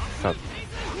 don't mess this up.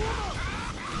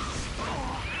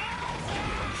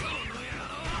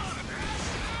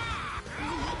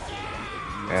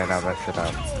 And I messed it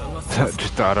up.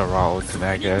 Just thought of raw ultimate,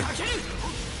 I guess.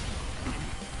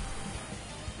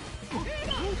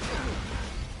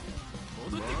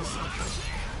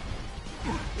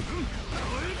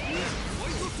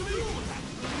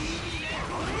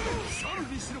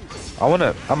 I'm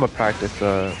gonna practice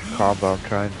the combo I'm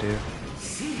trying to do.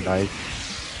 Nice.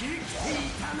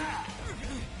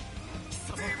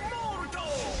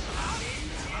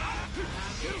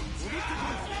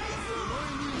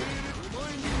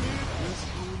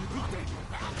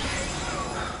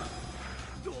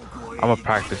 I'm gonna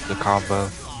practice the combo.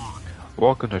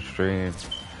 Welcome to stream.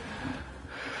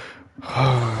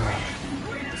 I'm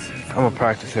gonna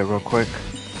practice it real quick.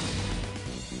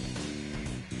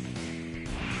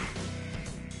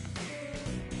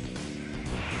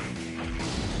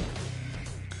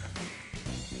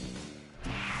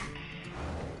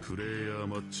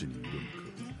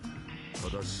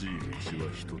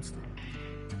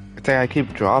 I think I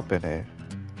keep dropping it.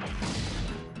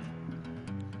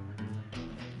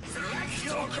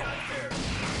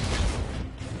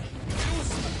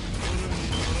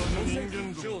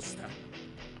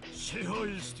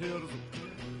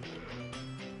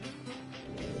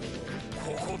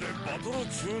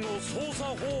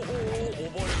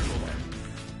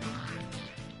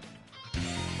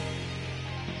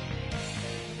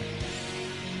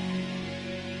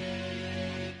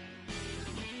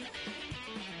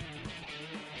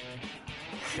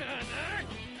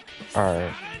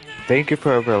 Alright. Thank you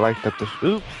for whoever liked up the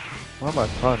oops. Why am I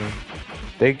spawning?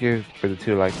 Thank you for the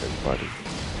 2 likes, everybody.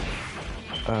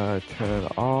 Turn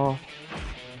it off.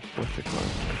 What's it called?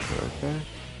 Okay.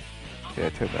 Yeah,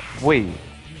 turn that. Wait.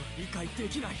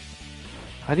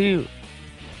 How do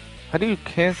you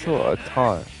cancel a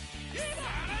taunt?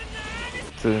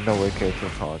 So there's no way to cancel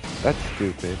taunts. That's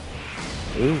stupid.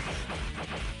 Oops.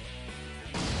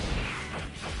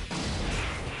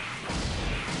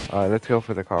 Alright, let's go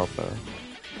for the combo.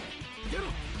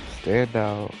 Stand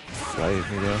out.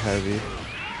 Light, medium, heavy.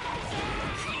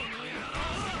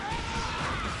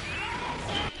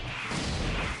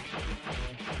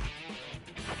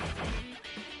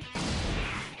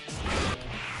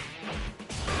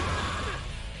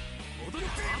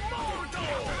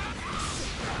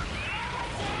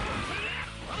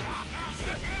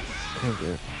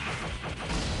 Okay.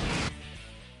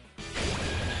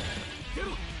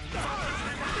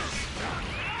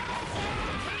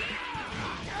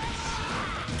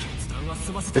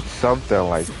 It's something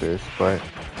like this, but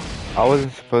I'm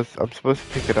supposed to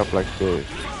pick it up like this.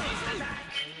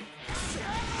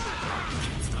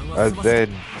 And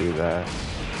then do that.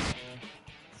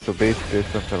 So basically it's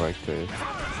something like this.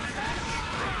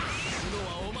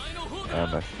 I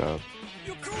messed up.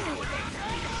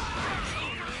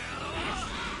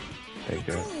 There you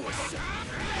go.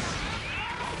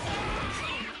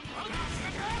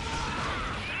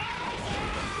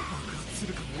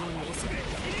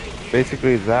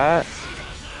 Basically that,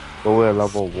 but we're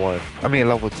level 1. I mean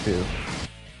level 2.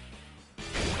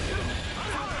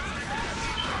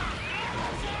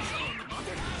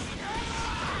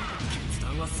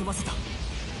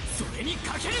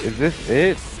 Is this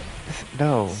it?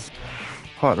 No.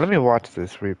 Hold on, let me watch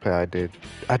this replay I did.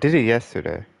 I did it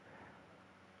yesterday.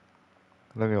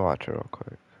 Let me watch it real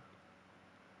quick.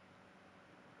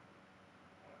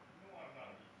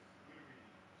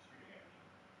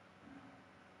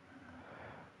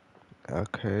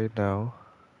 Okay, no.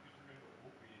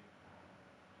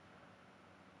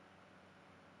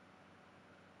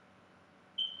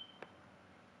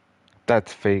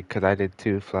 That's fake, because I did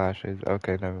 2 flashes.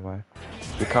 Okay, never mind.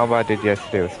 The combo I did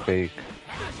yesterday was fake.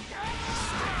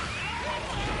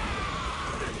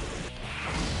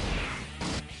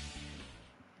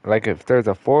 Like, if there's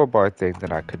a 4-bar thing,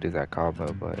 then I could do that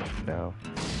combo, but no.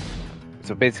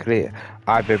 So basically,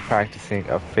 I've been practicing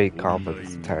a fake combo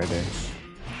this entire day.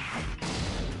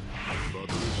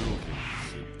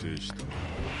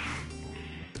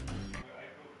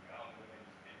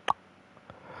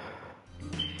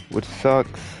 Which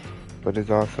sucks, but it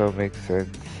also makes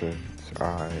sense since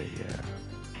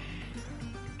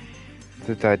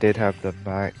since I did have the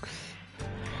max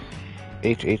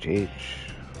HHH.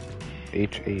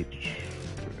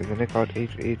 Isn't it called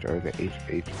HH or the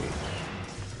HHH?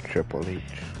 Triple H.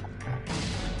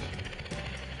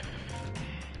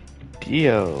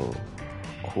 Dio.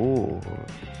 Cool.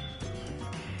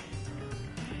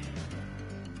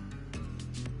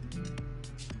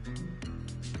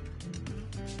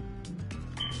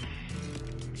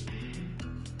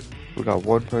 We got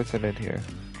 1 person in here.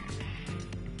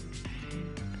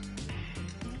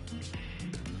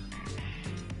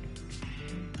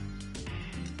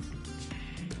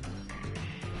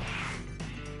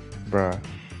 Bruh.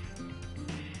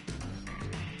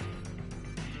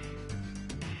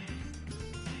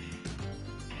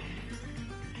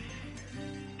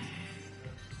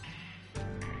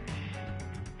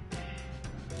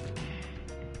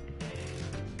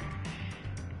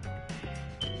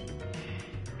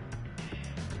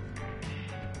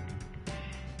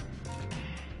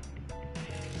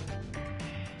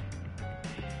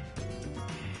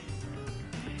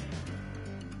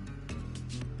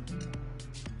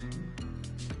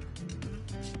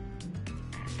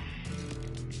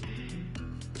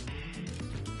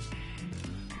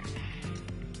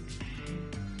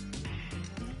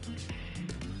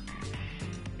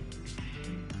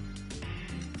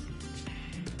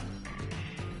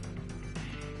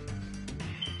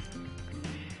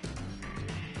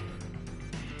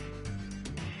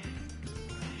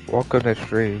 Welcome to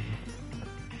stream.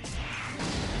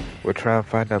 We're trying to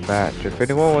find a match. If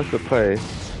anyone wants to play,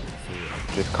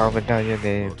 just comment down your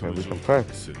name and we can play.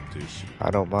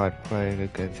 I don't mind playing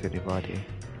against anybody.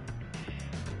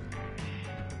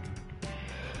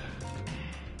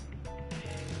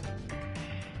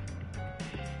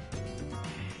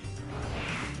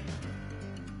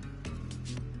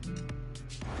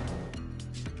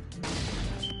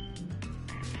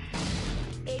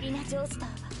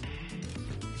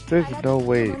 There's no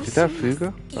way. Is that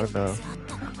Fugo? Oh no.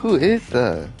 Who is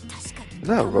that? Is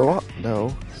that Roa? No.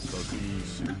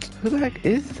 Who the heck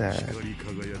is that?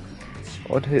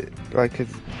 on his, like his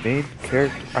main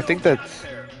character. I think that's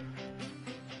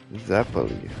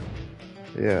Zeppeli.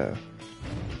 Yeah.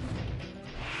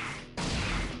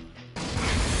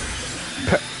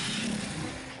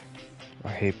 I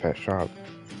hate Pet Shop.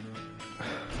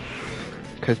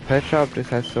 Cause Pet Shop just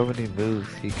has so many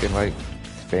moves he can like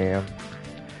spam.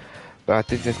 But I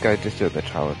think this guy just doing the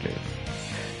challenges.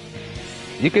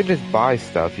 You can just buy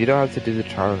stuff. You don't have to do the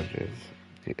challenges.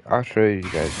 I'll show you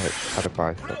guys how to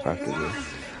buy stuff after this.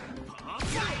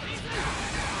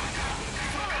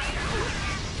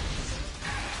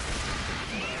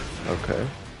 Okay.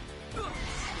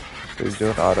 So he's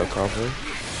doing auto combo.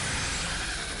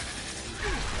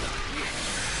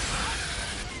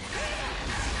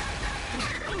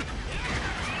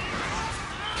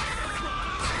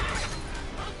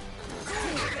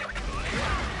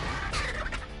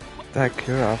 That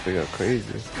cure off go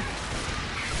crazy.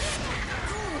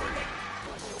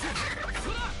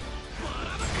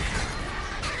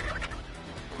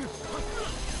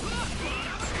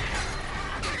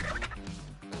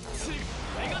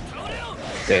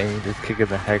 Dang, just kicking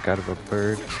the heck out of a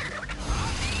bird.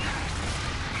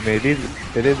 Maybe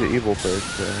it is an evil bird,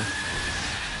 so.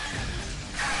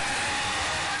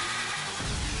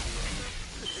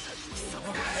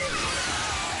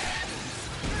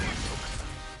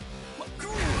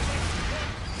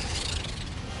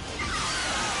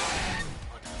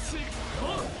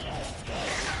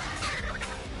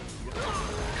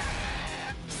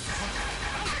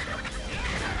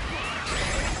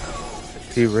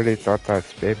 He really thought that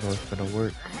spam was gonna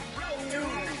work.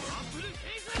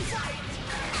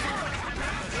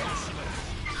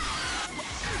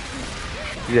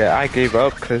 Yeah, I gave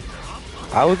up because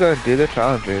I was gonna do the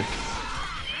challenges.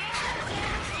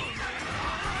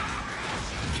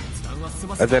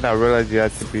 And then I realized you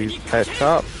had to be Pet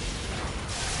Shop.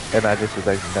 And I just was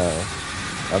like, no,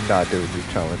 I'm not doing these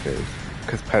challenges.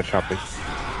 Because Pet Shop is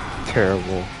terrible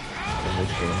in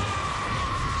this game.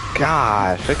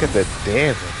 Gosh, look at the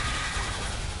damage.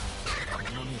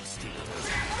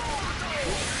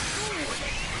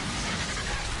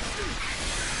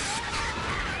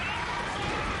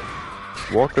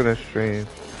 Walk on the stream.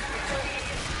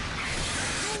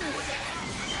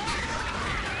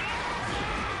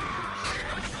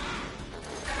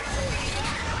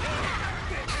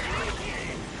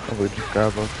 Oh, we just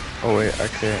grab him. Oh wait, I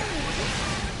can't.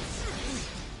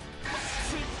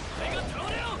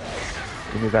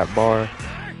 Give me that bar.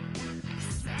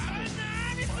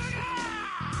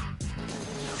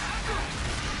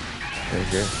 There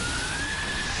you go.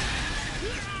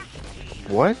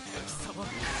 What?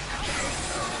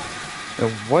 In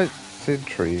what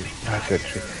century? Not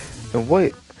century. In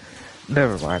what?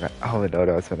 Never mind. I don't know what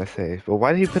I was gonna say. But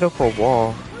why did he put up a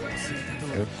wall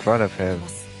in front of him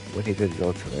when he did his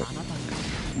ultimate?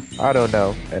 I don't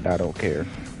know, and I don't care.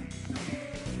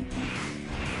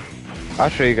 I'll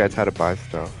show you guys how to buy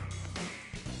stuff.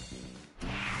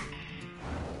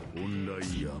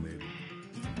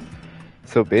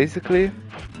 So basically,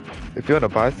 if you want to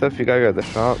buy stuff, you gotta go to the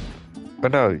shop.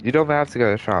 But no, you don't have to go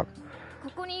to the shop.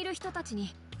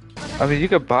 I mean, you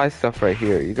could buy stuff right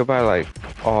here. You could buy like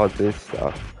all this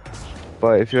stuff.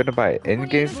 But if you want to buy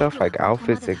in-game stuff like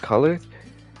outfits and colors,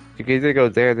 you can either go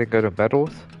there and then go to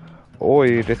medals, or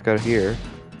you just go here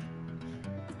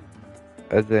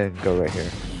and then go right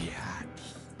here.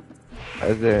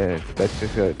 And then let's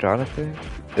just go to Jonathan,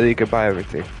 and then you can buy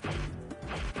everything.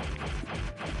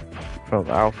 From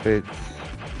outfits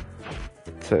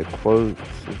to quotes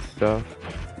and stuff.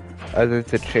 And then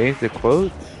to change the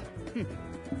quotes,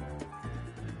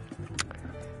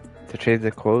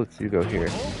 you go here.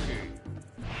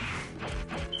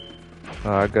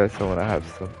 I guess I want to have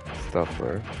some stuff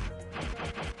for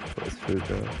what's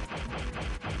Fugo.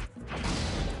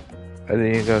 And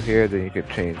then you go here, then you can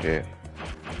change it.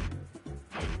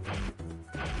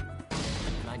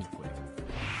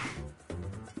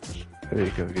 And then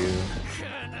you can view.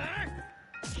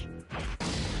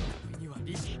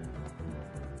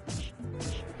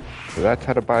 So that's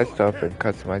how to buy stuff and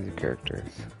customize your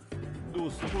characters.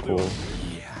 Cool.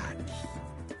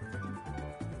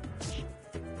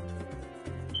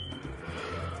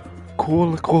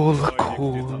 Cool.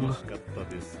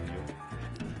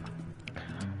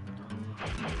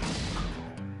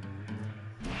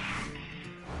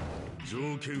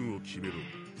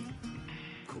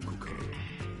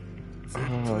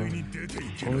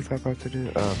 What was I about to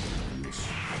do?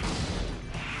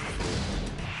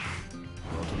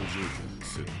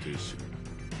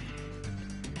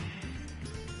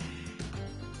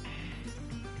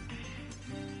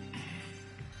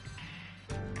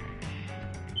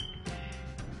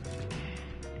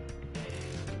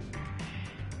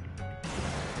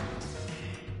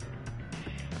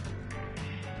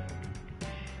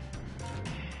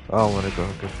 I don't want to go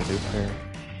against a new player.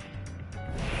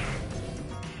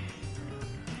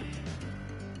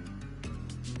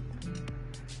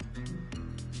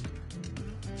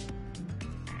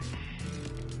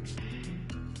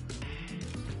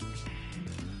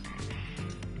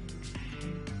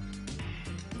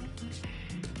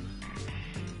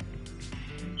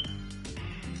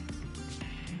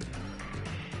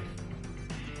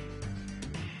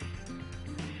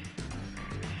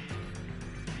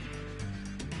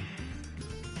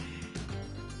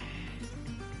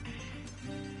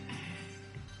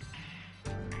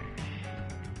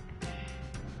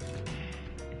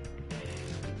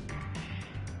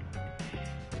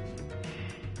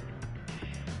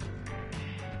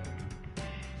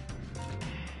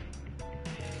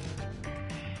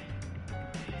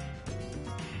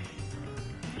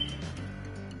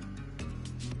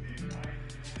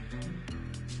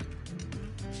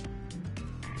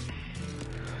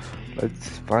 Let's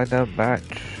find a match.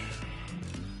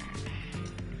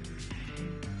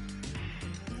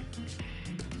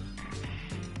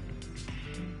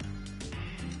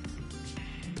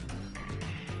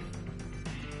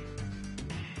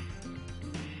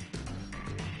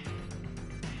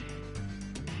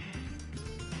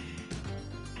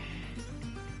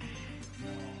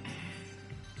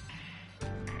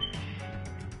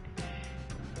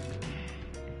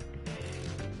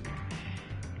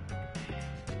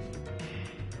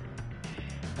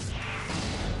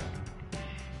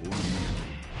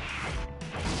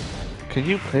 Can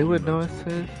you play with no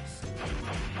assist?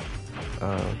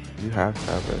 You have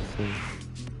to have assist.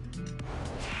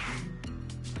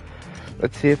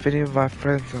 Let's see if any of my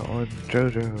friends are on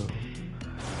Jojo.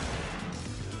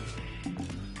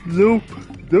 Nope,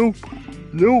 nope,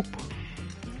 nope.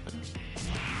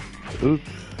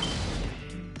 Oops.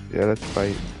 Yeah, let's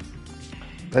fight.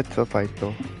 Let's fight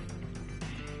though.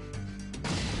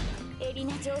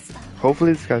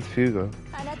 Hopefully this guy's Fugo.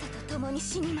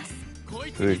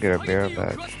 So we get a mirror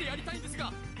match.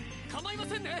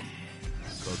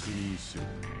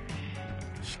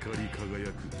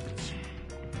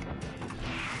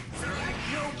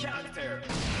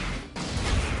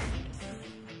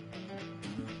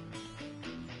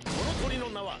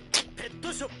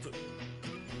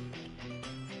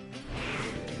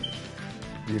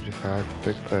 You just had to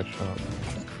pick that shot.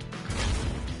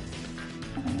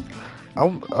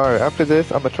 Alright, after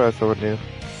this, I'm gonna try something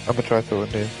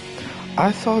new.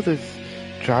 I saw this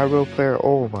gyro player,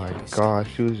 oh my gosh,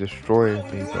 he was destroying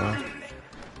me, bro.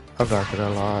 I'm not gonna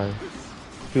lie.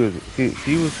 He was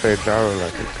playing gyro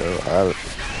like a girl. I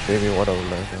didn't even want to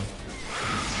learn him.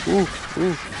 Ooh,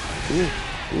 ooh, ooh,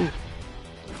 ooh.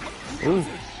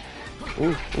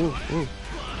 Ooh, ooh, ooh,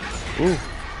 ooh.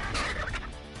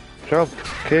 Jump,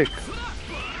 kick.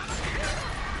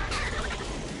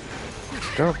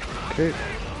 Jump, kick.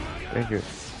 Thank you.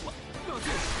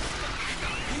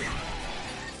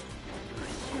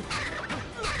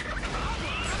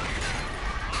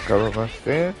 Got him up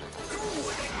there.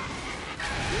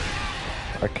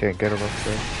 I can't get him up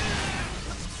there.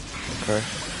 Okay.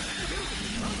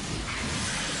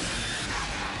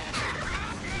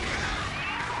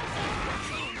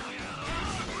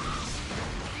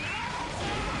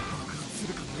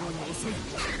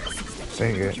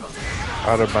 Dang it.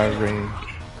 Out of my range.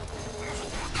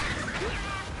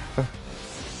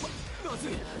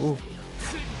 Ooh.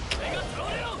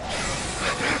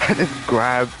 I just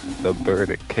grabbed the bird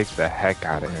and kicked the heck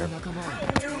out of him.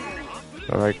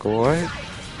 I'm like, what?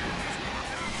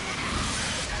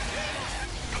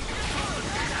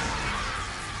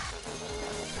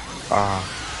 Ah.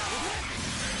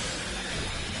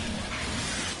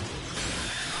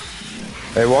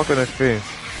 Hey, walk on the stream.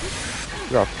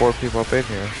 We got 4 people up in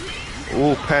here.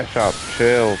 Ooh, pet shop.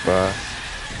 Chill, bruh.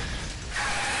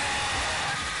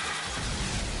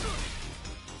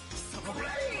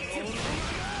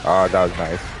 Oh, that was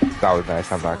nice. That was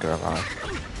nice, I'm not gonna lie.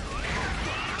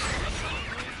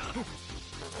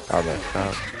 That messed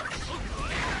up.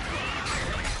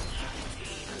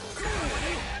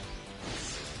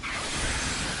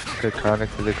 Good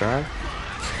connect to the guy.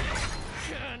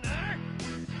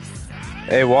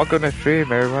 Hey, walk on the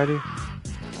stream, everybody.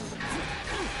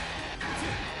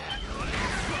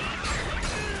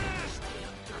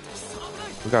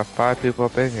 We got 5 people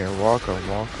up in here. Welcome,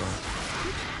 welcome.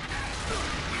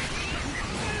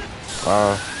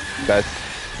 That's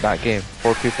not game.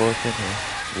 4 people up in here.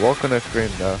 Welcome to the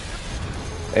stream though.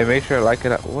 Hey, make sure to like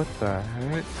it up. What the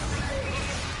heck?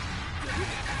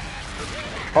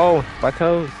 Oh, my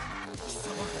toes.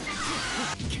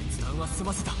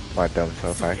 My dumb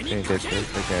self actually did this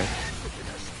again.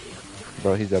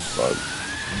 Bro, he's a bug.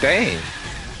 Dang.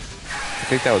 I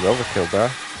think that was overkill, bro.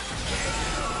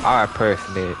 I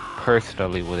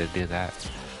personally wouldn't do that.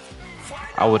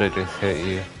 I would have just hit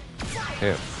you.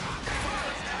 Him.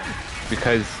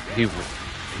 Because he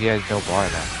has no bar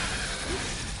now.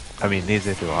 I mean,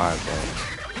 neither do I, but...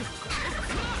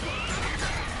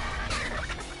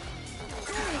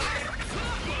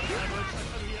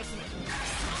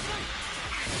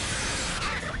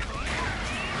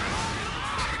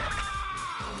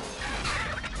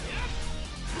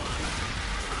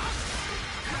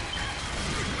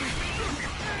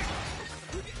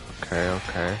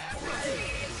 Okay.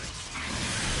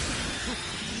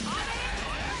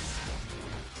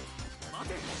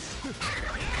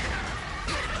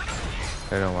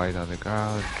 Hit him right on the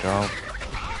ground, jump.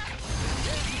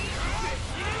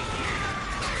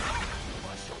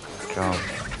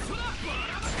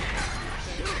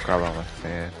 Grab on my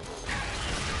stand.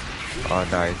 Oh,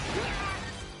 nice.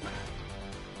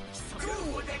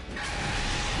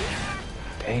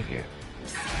 Dang it.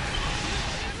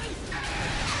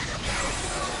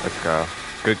 Let's go.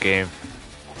 Good game.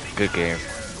 Good game.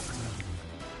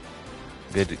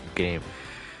 Good game.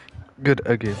 Good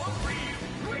again.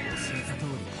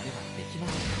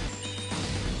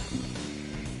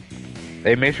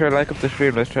 Hey, make sure to like up the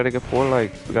stream. Let's try to get 4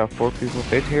 likes. We got 4 people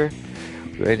in here.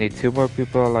 We need 2 more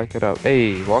people to like it up.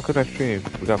 Hey, welcome to the stream.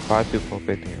 We got 5 people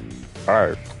in here.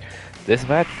 Alright. This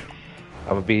match,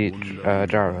 I'm gonna be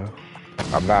Jaro.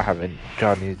 I'm not having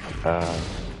Johnny's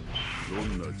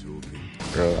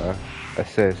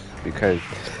assist because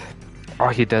all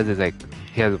he does is like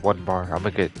he has 1 bar. I'm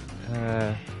gonna get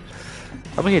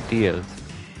Dios.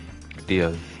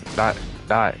 Not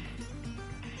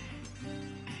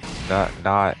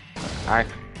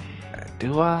I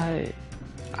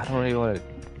don't really want to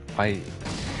fight.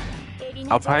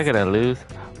 I'm probably gonna lose,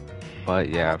 but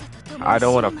yeah, I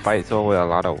don't want to fight someone with a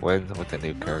lot of wins with a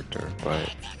new character, but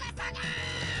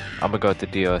I'm gonna go with the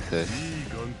Dio assist.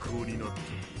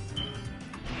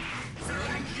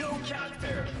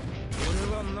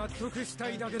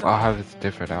 I'll have this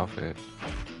different outfit.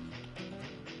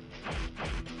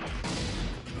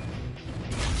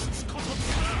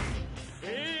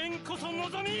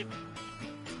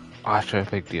 I should have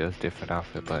picked Dio's different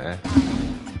outfit, but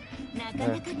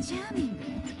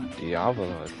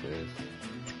Diablo assist.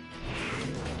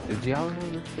 Is Diablo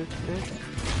assist this?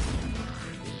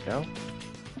 No?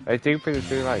 I think for the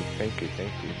 3 likes. Thank you.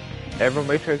 Everyone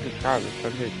make sure to subscribe. Let's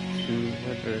try to hit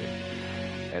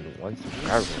 201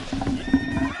 subscribers.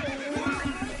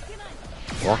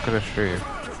 Walk in the stream.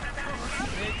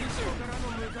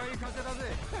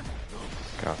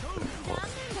 Got this one.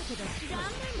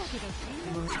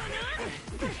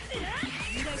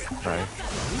 Nice.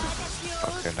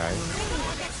 Okay, nice.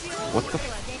 What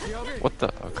the?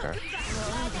 Okay.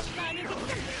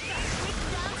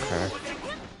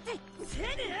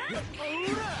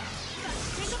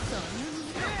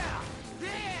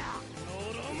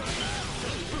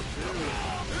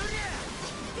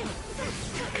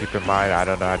 Keep in mind, I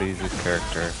don't know how to use this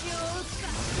character.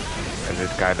 And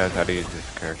this guy knows how to use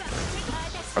this character.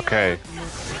 Okay.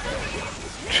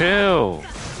 Chill!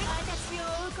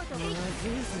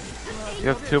 You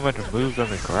have too much moves on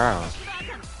the ground.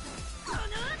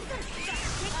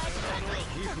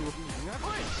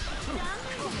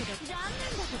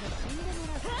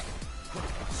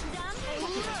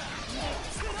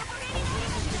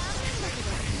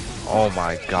 Oh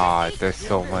my god, there's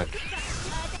so much.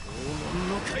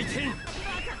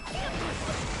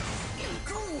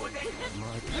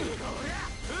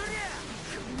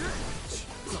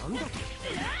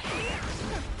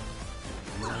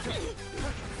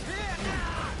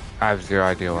 I have zero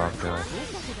idea what I'm doing.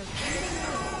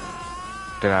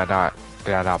 Did I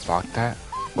not block that?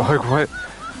 Like what?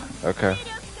 Okay.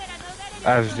 I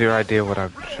have zero idea what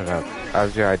I'm, shut up. I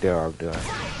have zero idea what I'm doing.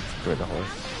 With the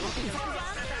horse.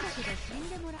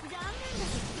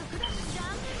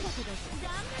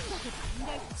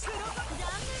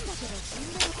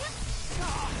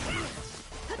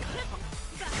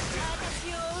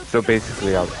 So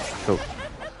basically,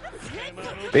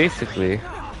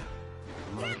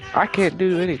 I can't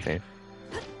do anything.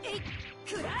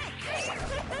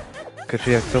 Cause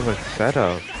she has so much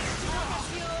setup.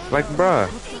 Like, bruh.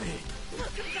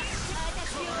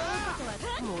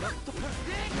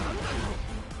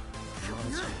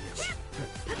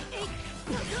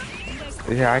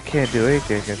 Yeah, I can't do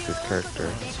anything against this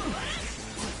character.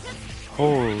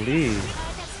 Holy.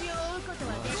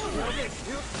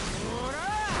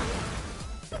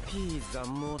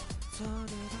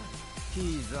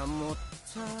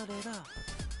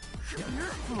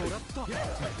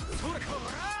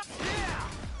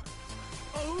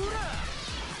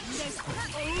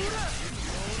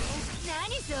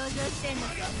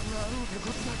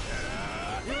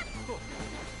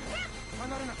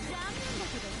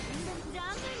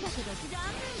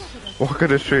 Walk in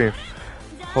the stream.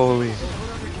 Holy.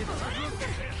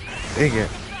 Dang it.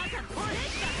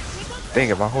 Dang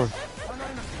it, my horse.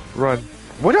 Run.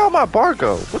 Where did all my bar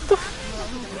go? What the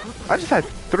f— I just had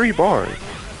 3 bars.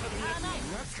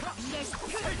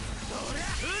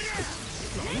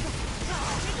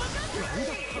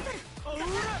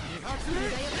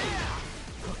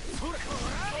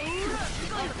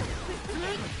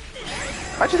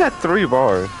 I just had 3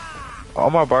 bars. All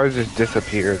my bars just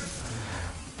disappeared.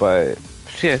 But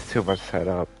she has too much set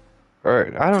up.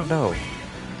 Or, I don't know.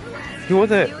 He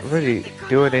wasn't really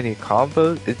doing any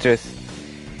combos. It's just,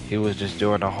 he was just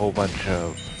doing a whole bunch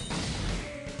of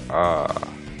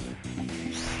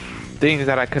things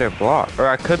that I couldn't block. Or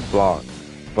I could block.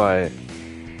 But,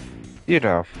 you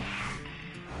know.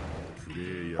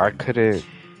 I couldn't.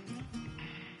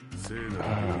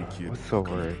 What's the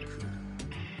word?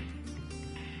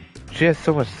 She has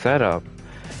so much setup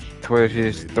to where she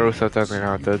just throws something on the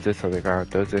ground, throws this on the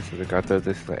ground, throws this on the ground, throws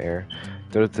this in the air,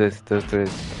 throws this,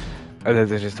 and then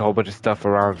there's just a whole bunch of stuff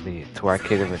around me to where I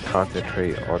can't even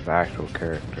concentrate on the actual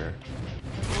character.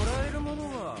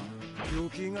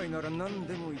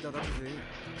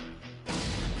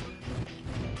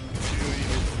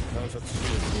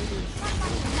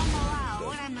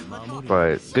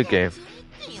 But good game.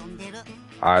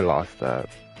 I lost that.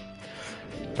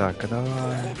 Not gonna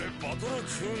lie.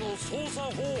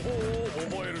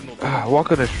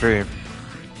 Walk on the stream.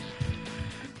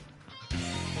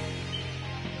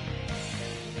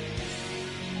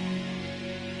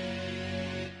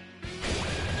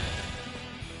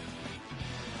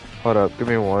 Hold up, give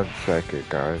me 1 second,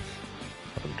 guys.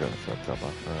 I'm doing something on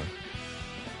my phone.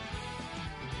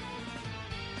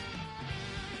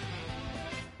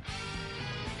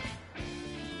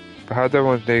 How's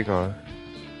everyone's day going?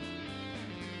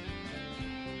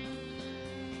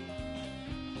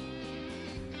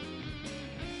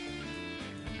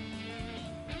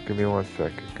 Give me 1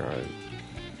 second, guys.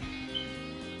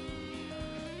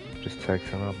 Just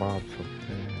texting my mom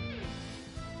something.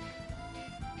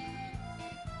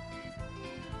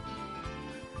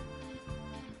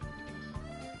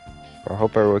 I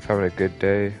hope everyone's having a good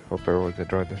day. Hope everyone's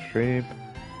enjoying the stream.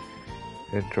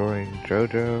 Enjoying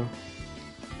Jojo.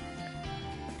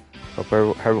 Hope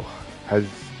everyone has.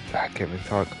 I can't even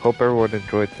talk. Hope everyone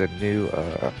enjoyed the new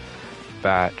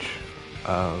batch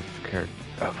of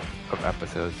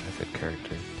episodes. I said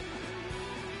characters.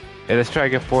 And let's try to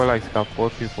get 4 likes. Got 4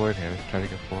 people in here. Let's try to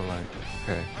get 4 likes.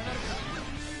 Okay.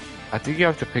 I think you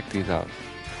have to pick these up.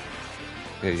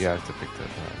 Yeah, you have to pick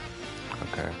those up.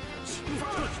 Okay.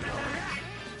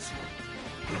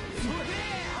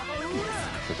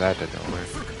 So that didn't work.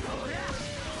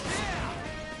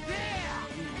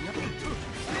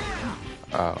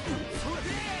 Oh.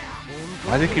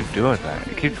 Why do you keep doing that?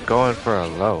 It keeps going for a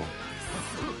low.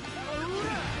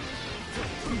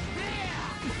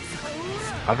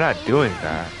 I'm not doing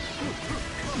that.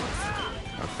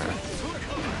 Okay.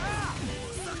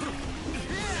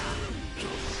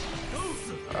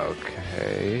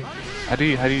 Okay. How do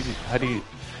you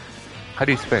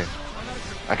spin?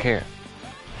 I can't.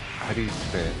 How do you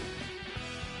spin?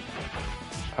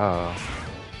 Oh.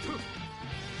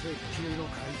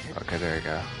 Okay, there you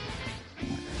go.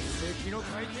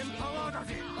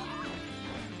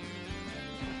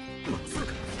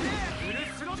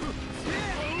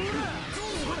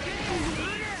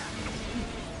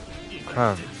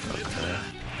 Huh. Okay.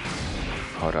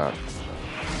 Hold up.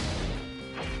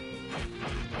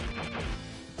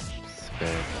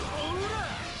 Spin.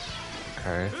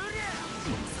 Okay.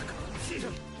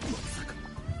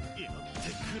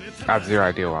 I have 0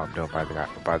 idea what I'm doing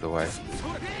by the way.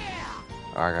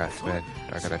 Oh, I gotta spin.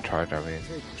 I gotta charge, I mean.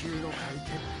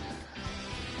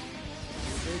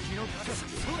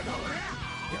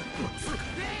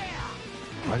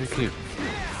 Why do you keep...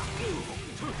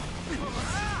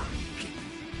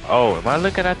 Oh, am I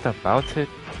looking at the mountain?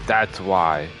 That's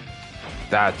why.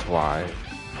 That's why.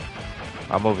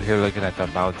 I'm over here looking at the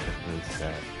mountain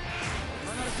moveset.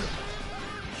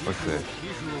 What's this?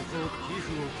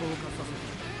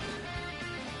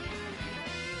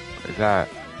 Is that...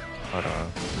 Hold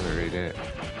on, let me read it.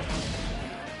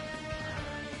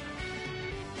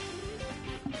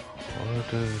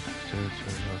 Okay.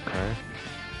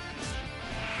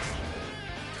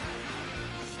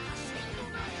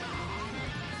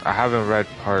 I haven't read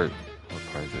what part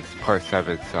is this? Part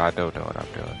 7, so I don't know what I'm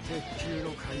doing.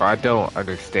 Or I don't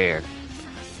understand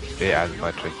it as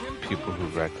much as people who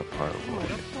read the part 1.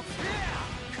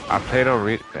 I played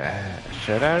on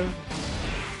should I?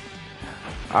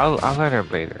 I'll learn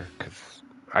it later, cause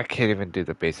I can't even do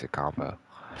the basic combo.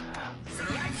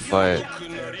 But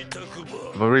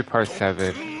Marie Part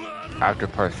 7 after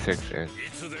Part 6 is.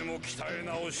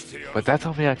 But that's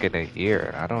only like in a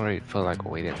year. I don't really feel like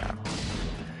waiting that long.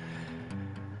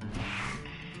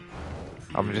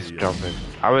 I'm just jumping.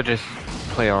 I would just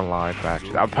play online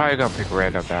matches. I'm probably gonna pick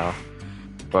random now.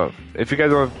 But if you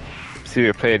guys want to see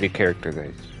me play any character,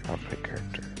 then I'll play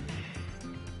character.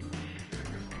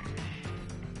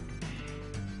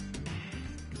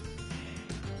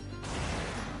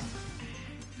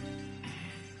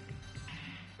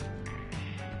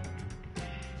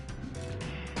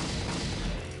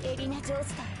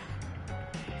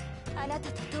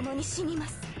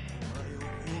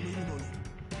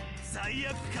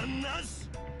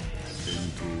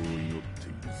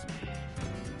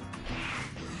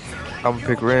 I'm gonna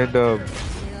pick random.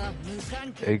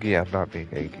 Iggy, I'm not being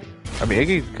Iggy. I mean,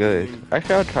 Iggy's good.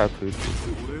 Actually, I'll try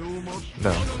Poochie.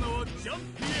 No.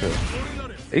 Sure.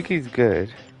 Iggy's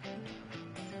good.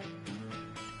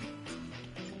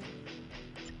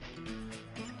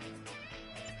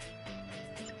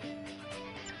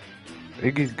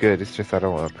 Iggy's good, it's just I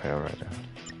don't want to play him right now.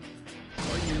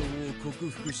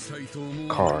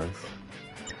 Cars.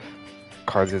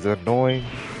 Cars is annoying.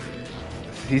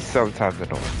 He's sometimes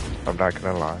annoying. I'm not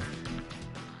gonna lie.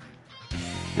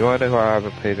 You wanna know who I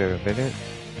haven't played in a minute?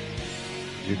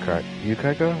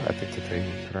 Yukago? I think that's how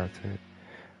you pronounce it.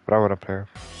 But I wanna play him.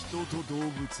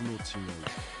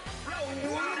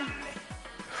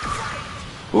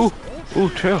 Ooh,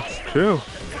 chill.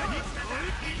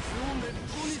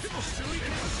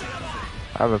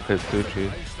 I haven't played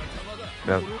Poochie in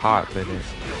a hot minute.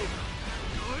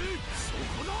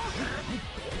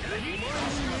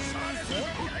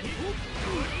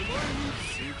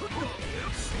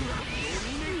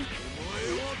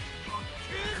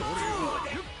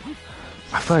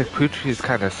 I feel like Poochie is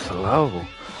kind of slow.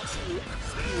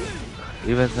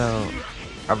 Even though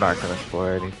I'm not gonna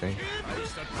spoil anything.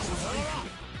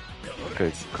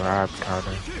 Good grab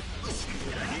counter.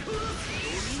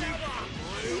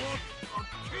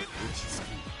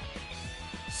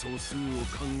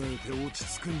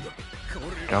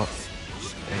 Don't.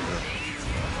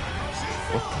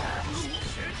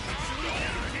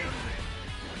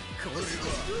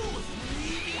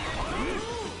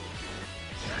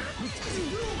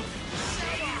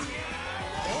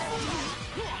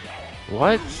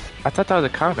 What? I thought that was a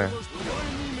counter.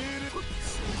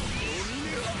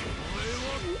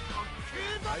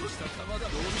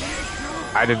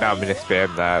 I did not mean to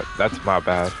spam that. That's my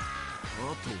bad.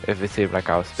 If it seemed like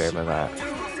I was spamming that.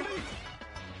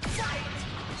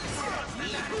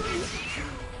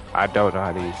 I don't know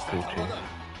how to use Poochie.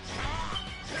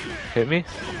 Hit me?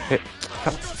 Hit.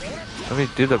 Let me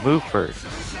do the move first.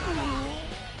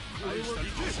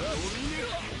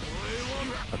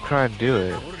 I'm trying to do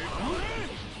it.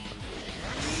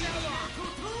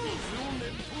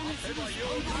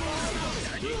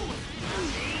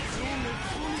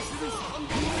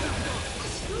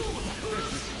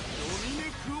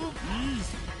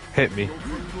 Hit me.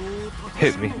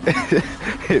 Hit me.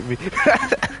 Hit me.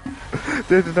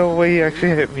 There's no way he actually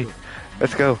hit me.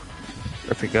 Let's go.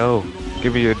 Let's go.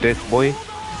 Give me your disc, boy.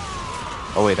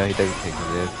 Oh wait, no, he doesn't take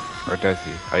me this. Or does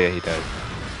he? Oh yeah, he does.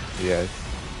 Yes.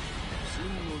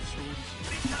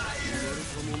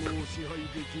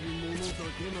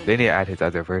 They need to add his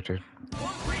other version.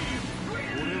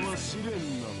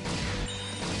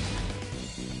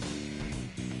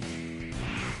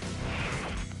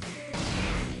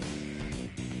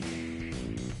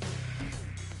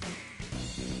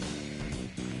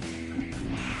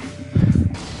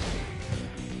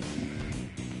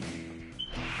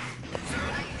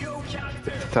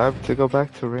 Time to go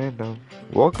back to random.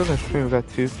 Welcome to the stream. We got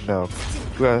two. No,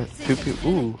 we got two people.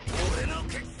 Ooh,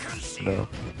 no.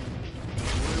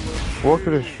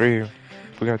 Welcome to the stream.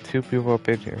 We got two people up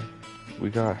in here. We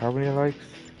got how many likes?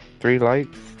 3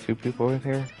 likes. 2 people in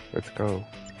here. Let's go.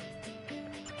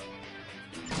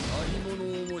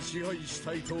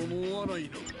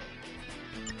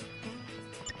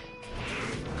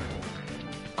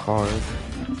 Cars.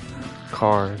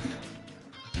 Cars.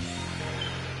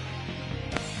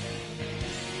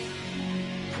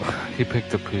 He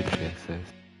picked the Poochie, it says.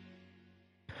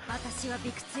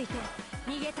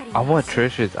 I want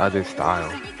Trish's other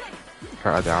style.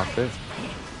 Her other outfit.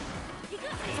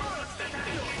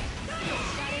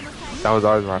 That was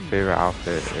always my favorite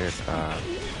outfit in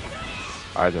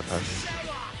either person.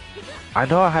 I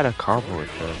know I had a combo with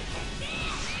her.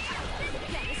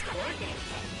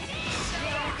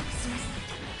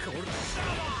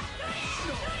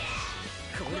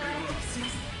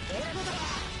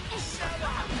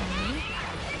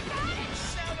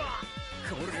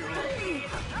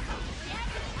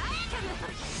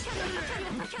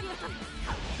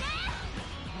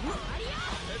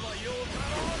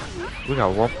 We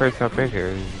got one person up in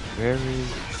here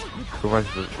who was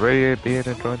ready to be in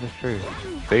and join the stream.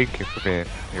 Thank you for being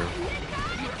here.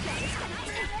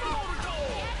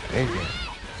 Thank you.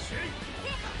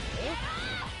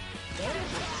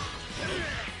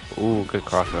 Ooh, good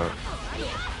crossover.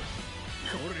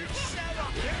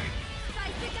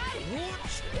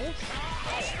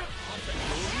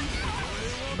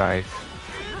 Nice.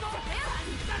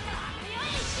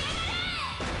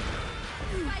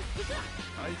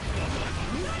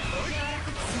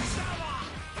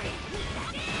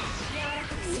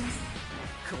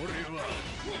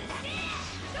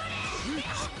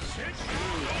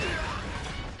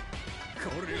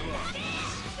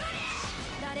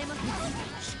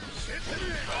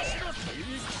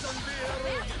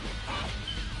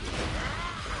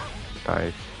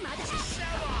 Nice.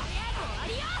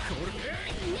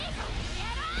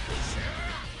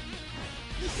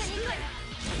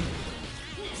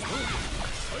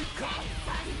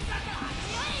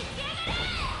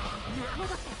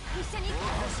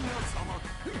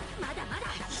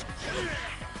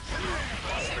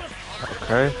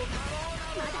 Okay.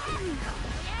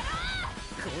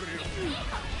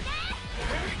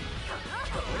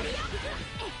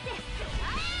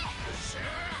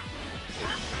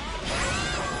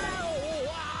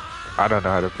 I don't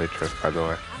know how to play chess, by the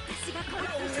way.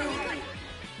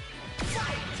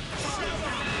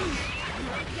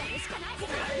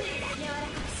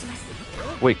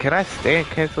 Wait, can I stay and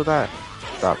cancel that?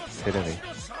 Stop hitting me.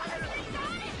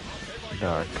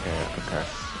 No, I can't. Okay.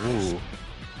 Ooh.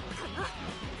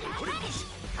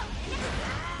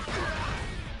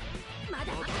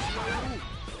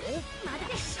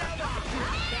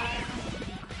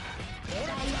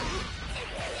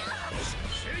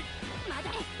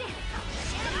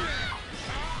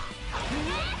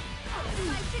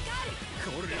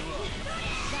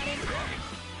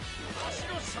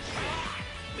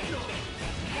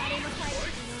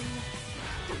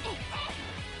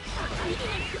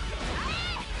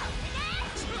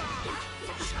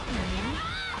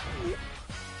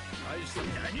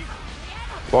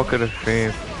 Walk in the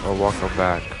stream or walk on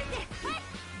back.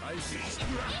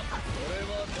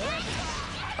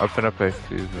 I'm finna play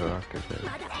Fugo.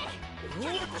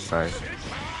 Nice.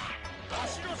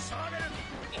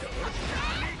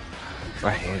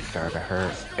 My hand's starting to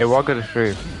hurt. Hey, walk in the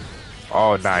stream.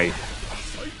 Oh, nice.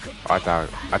 I thought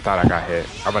I got hit.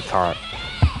 I'm a taunt.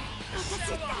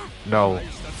 No.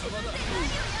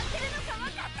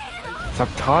 Stop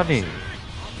taunting.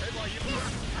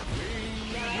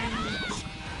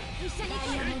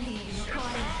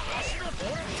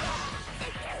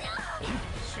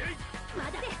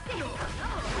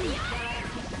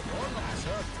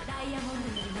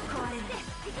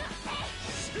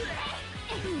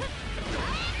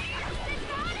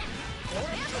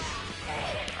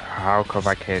 How come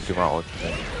I can't do my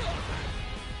ultimate?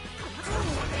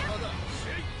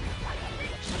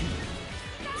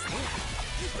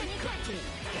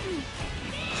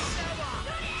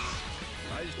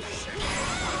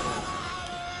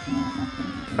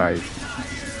 Nice.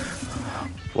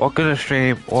 Welcome to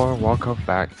stream or welcome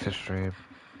back to stream.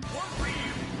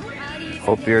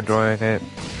 Hope you're enjoying it.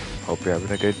 Hope you're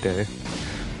having a good day.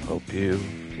 Hope you,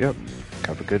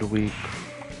 have a good week.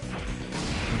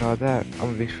 And all that. I'm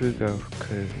gonna be Fugo,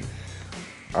 cause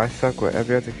I suck with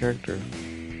every other character.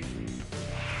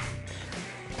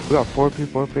 We got 4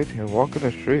 people up in here. Welcome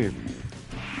to stream.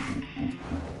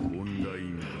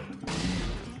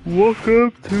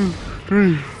 Welcome to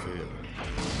stream.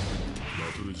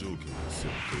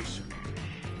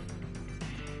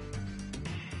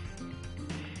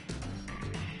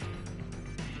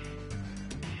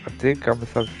 I think I'm gonna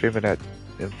stop streaming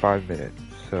in 5 minutes.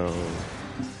 So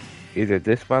either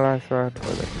this my last one or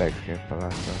the next game my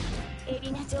last one.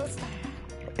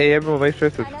 Hey everyone, make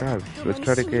sure to subscribe. Let's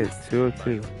try to get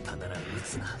 202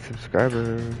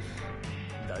 subscribers.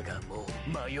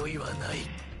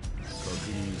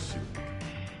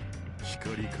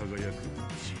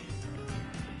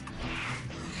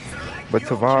 But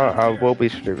tomorrow I will be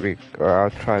streaming, or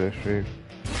I'll try to stream.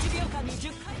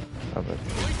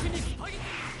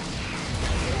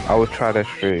 I will try to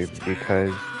stream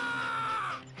because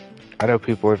I know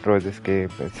people enjoy this game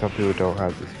and some people don't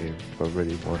have this game but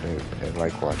really want it and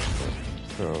like watching it.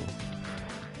 So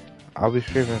I'll be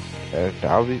streaming and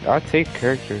I'll take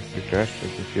character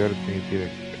suggestions if you want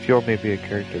me to be a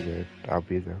character, then I'll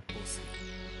be there.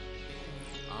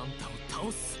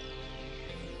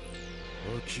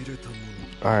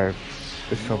 Alright,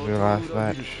 this will be the last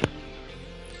match.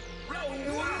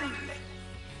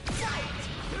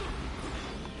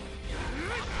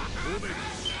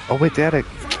 Oh wait, they had a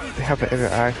They have an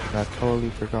interaction, I totally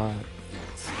forgot.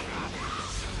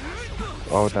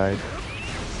 Oh, nice.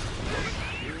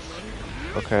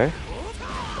 Okay.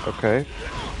 Okay.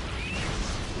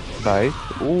 Nice.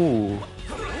 Ooh.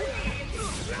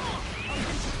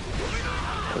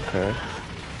 Okay.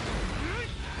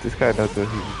 This guy knows what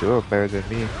he's doing better than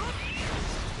me.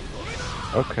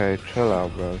 Okay, chill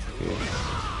out, bro.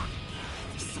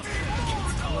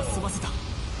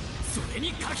 それ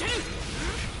にかける。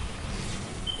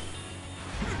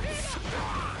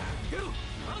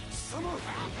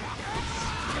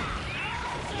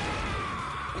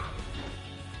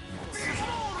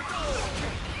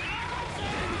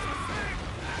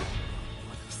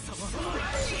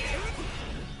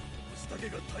だけ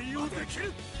が対応でき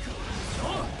る。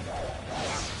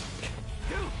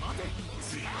待て。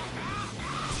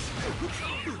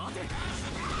待て。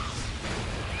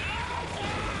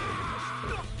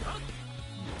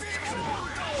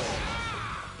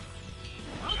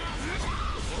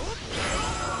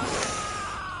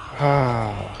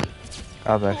 Ah,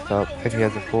 I messed up. And he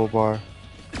has a full bar.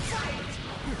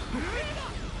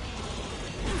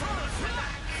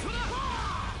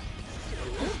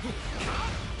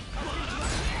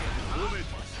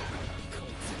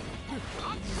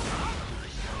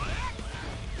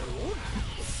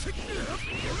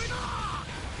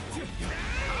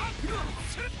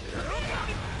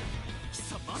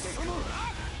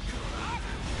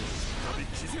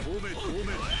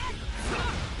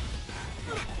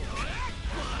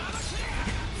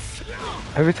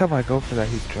 Every time I go for that,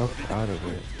 he jumps out of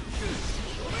it.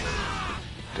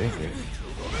 Dang it.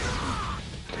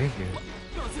 Dang it.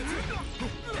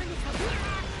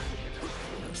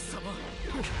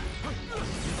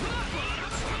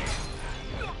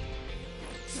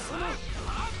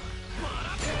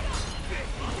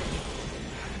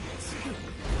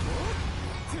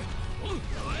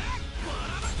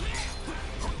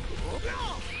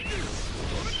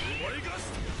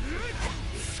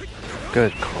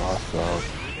 Good cross up.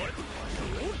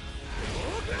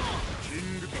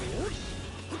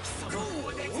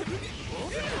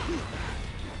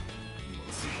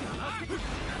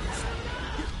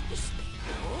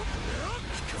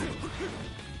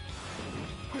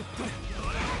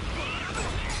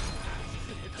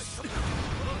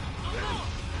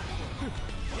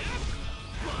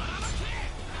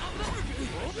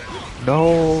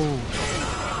 No!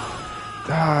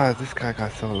 Ah, this guy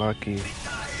got so lucky.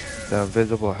 The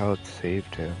invisible health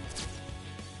saved him.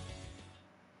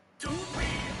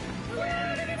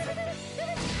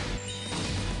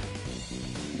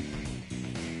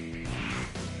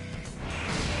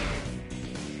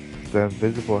 The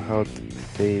invisible health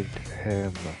saved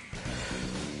him.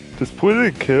 Does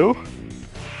poison kill?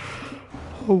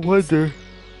 I wonder.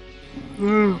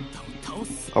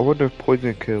 I wonder if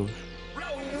poison kills.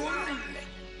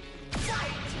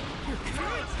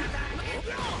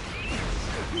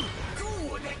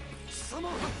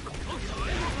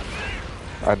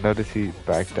 I notice he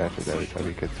backdashes every time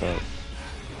he gets up.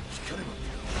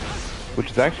 Which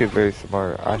is actually very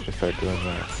smart. I should start doing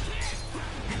that.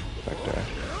 Backdash.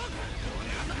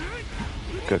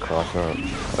 Good cross up.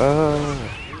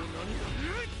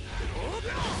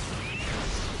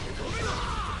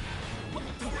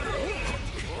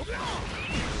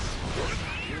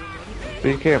 But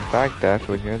you can't backdash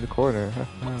when you're in the corner.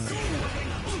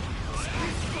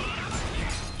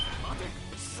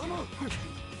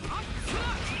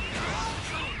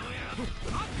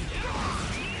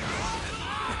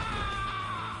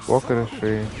 Walk in the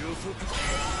stream.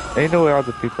 Ain't no way all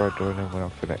the people are joining when I'm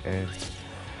finna end.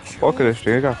 Walk in the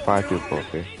stream, I got 5 people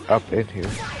up in here.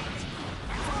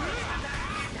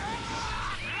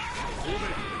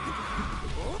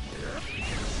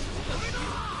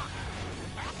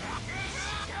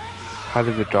 How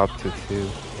does it drop to 2?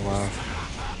 Wow.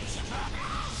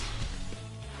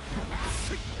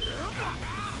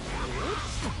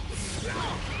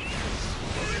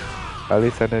 At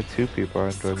least I know 2 people are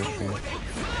enjoying the stream.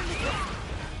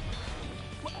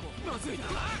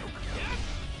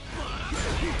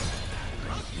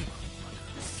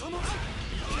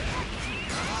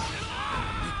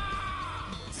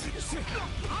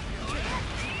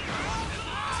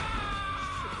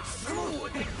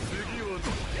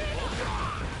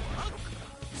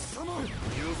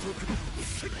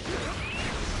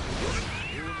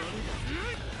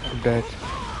 I'm dead.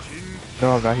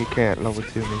 No, I'm not. He can't level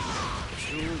 2 me.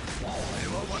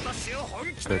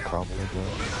 Good combo, bro.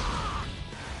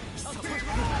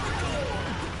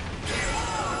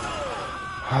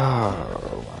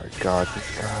 Oh my god, this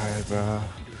guy, bro.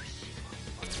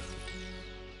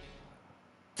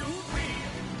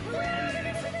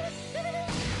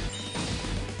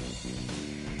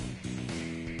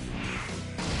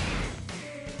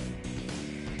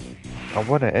 I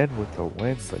want to end with a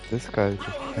win, but this guy's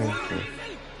just playing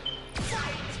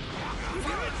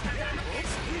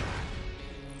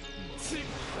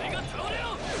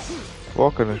for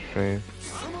walking the stream.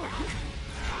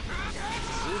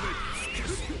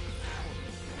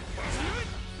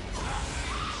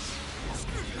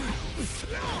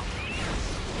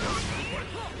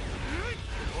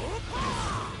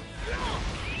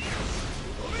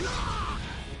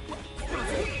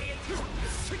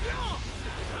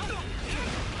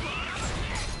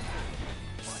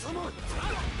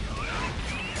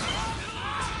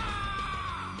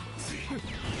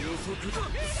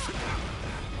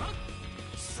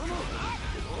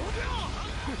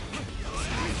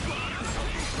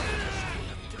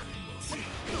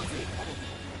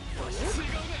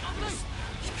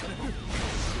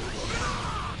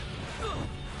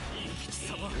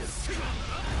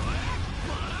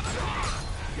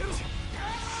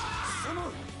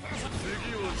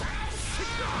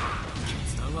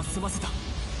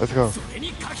 Let's go.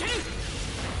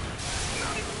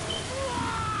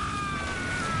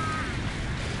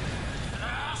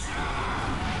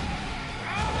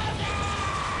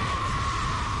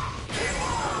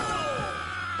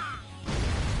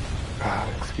 Ah,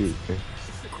 excuse me.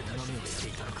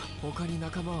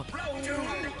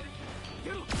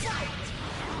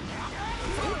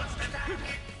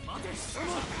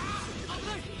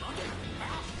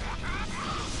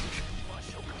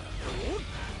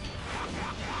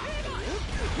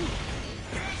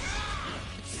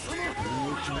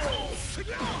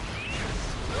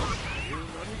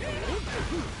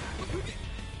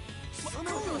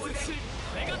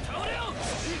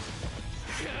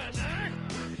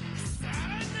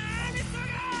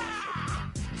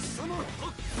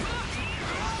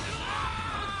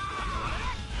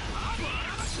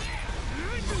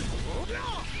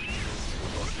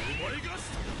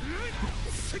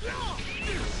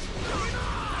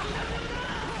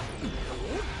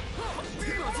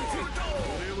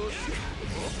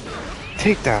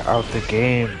 Take that out the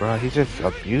game, bro. He's just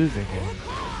abusing it.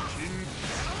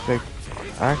 Like,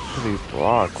 actually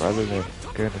block rather than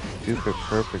getting a stupid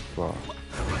perfect block.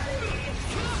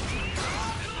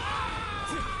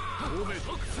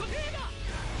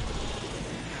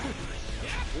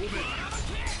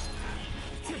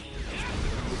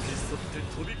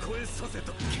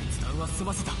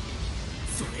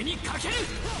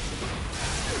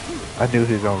 I knew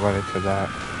he was gonna run into that.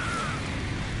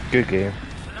 Good game.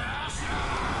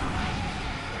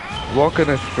 Walking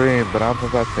a stream, but I'm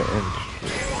about to end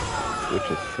stream, which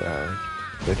is sad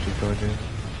that you're going in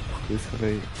this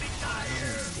late.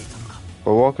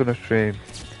 But walking a stream.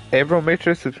 Hey bro, make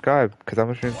sure to subscribe, because I'm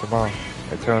gonna stream tomorrow.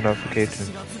 And turn on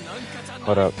notifications.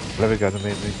 Hold up, let me go to the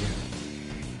main menu.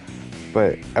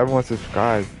 But everyone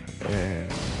subscribe and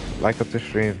like up the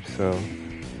stream so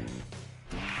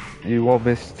you won't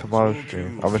miss tomorrow's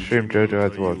stream. I'm gonna stream Jojo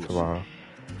as well tomorrow.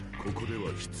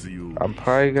 I'm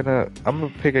gonna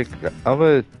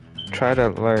try to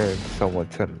learn someone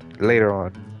later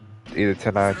on, either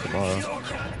tonight or tomorrow.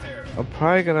 I'm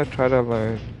probably gonna try to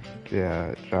learn,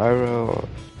 Gyro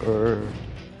or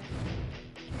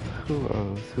who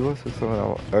else? Who else is someone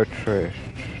else? Or Trish.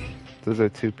 Those are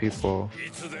two people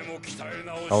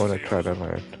I wanna try to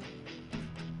learn.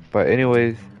 But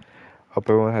anyways, hope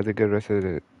everyone has a good rest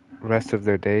of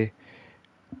their day.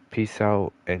 Peace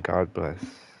out and God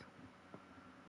bless.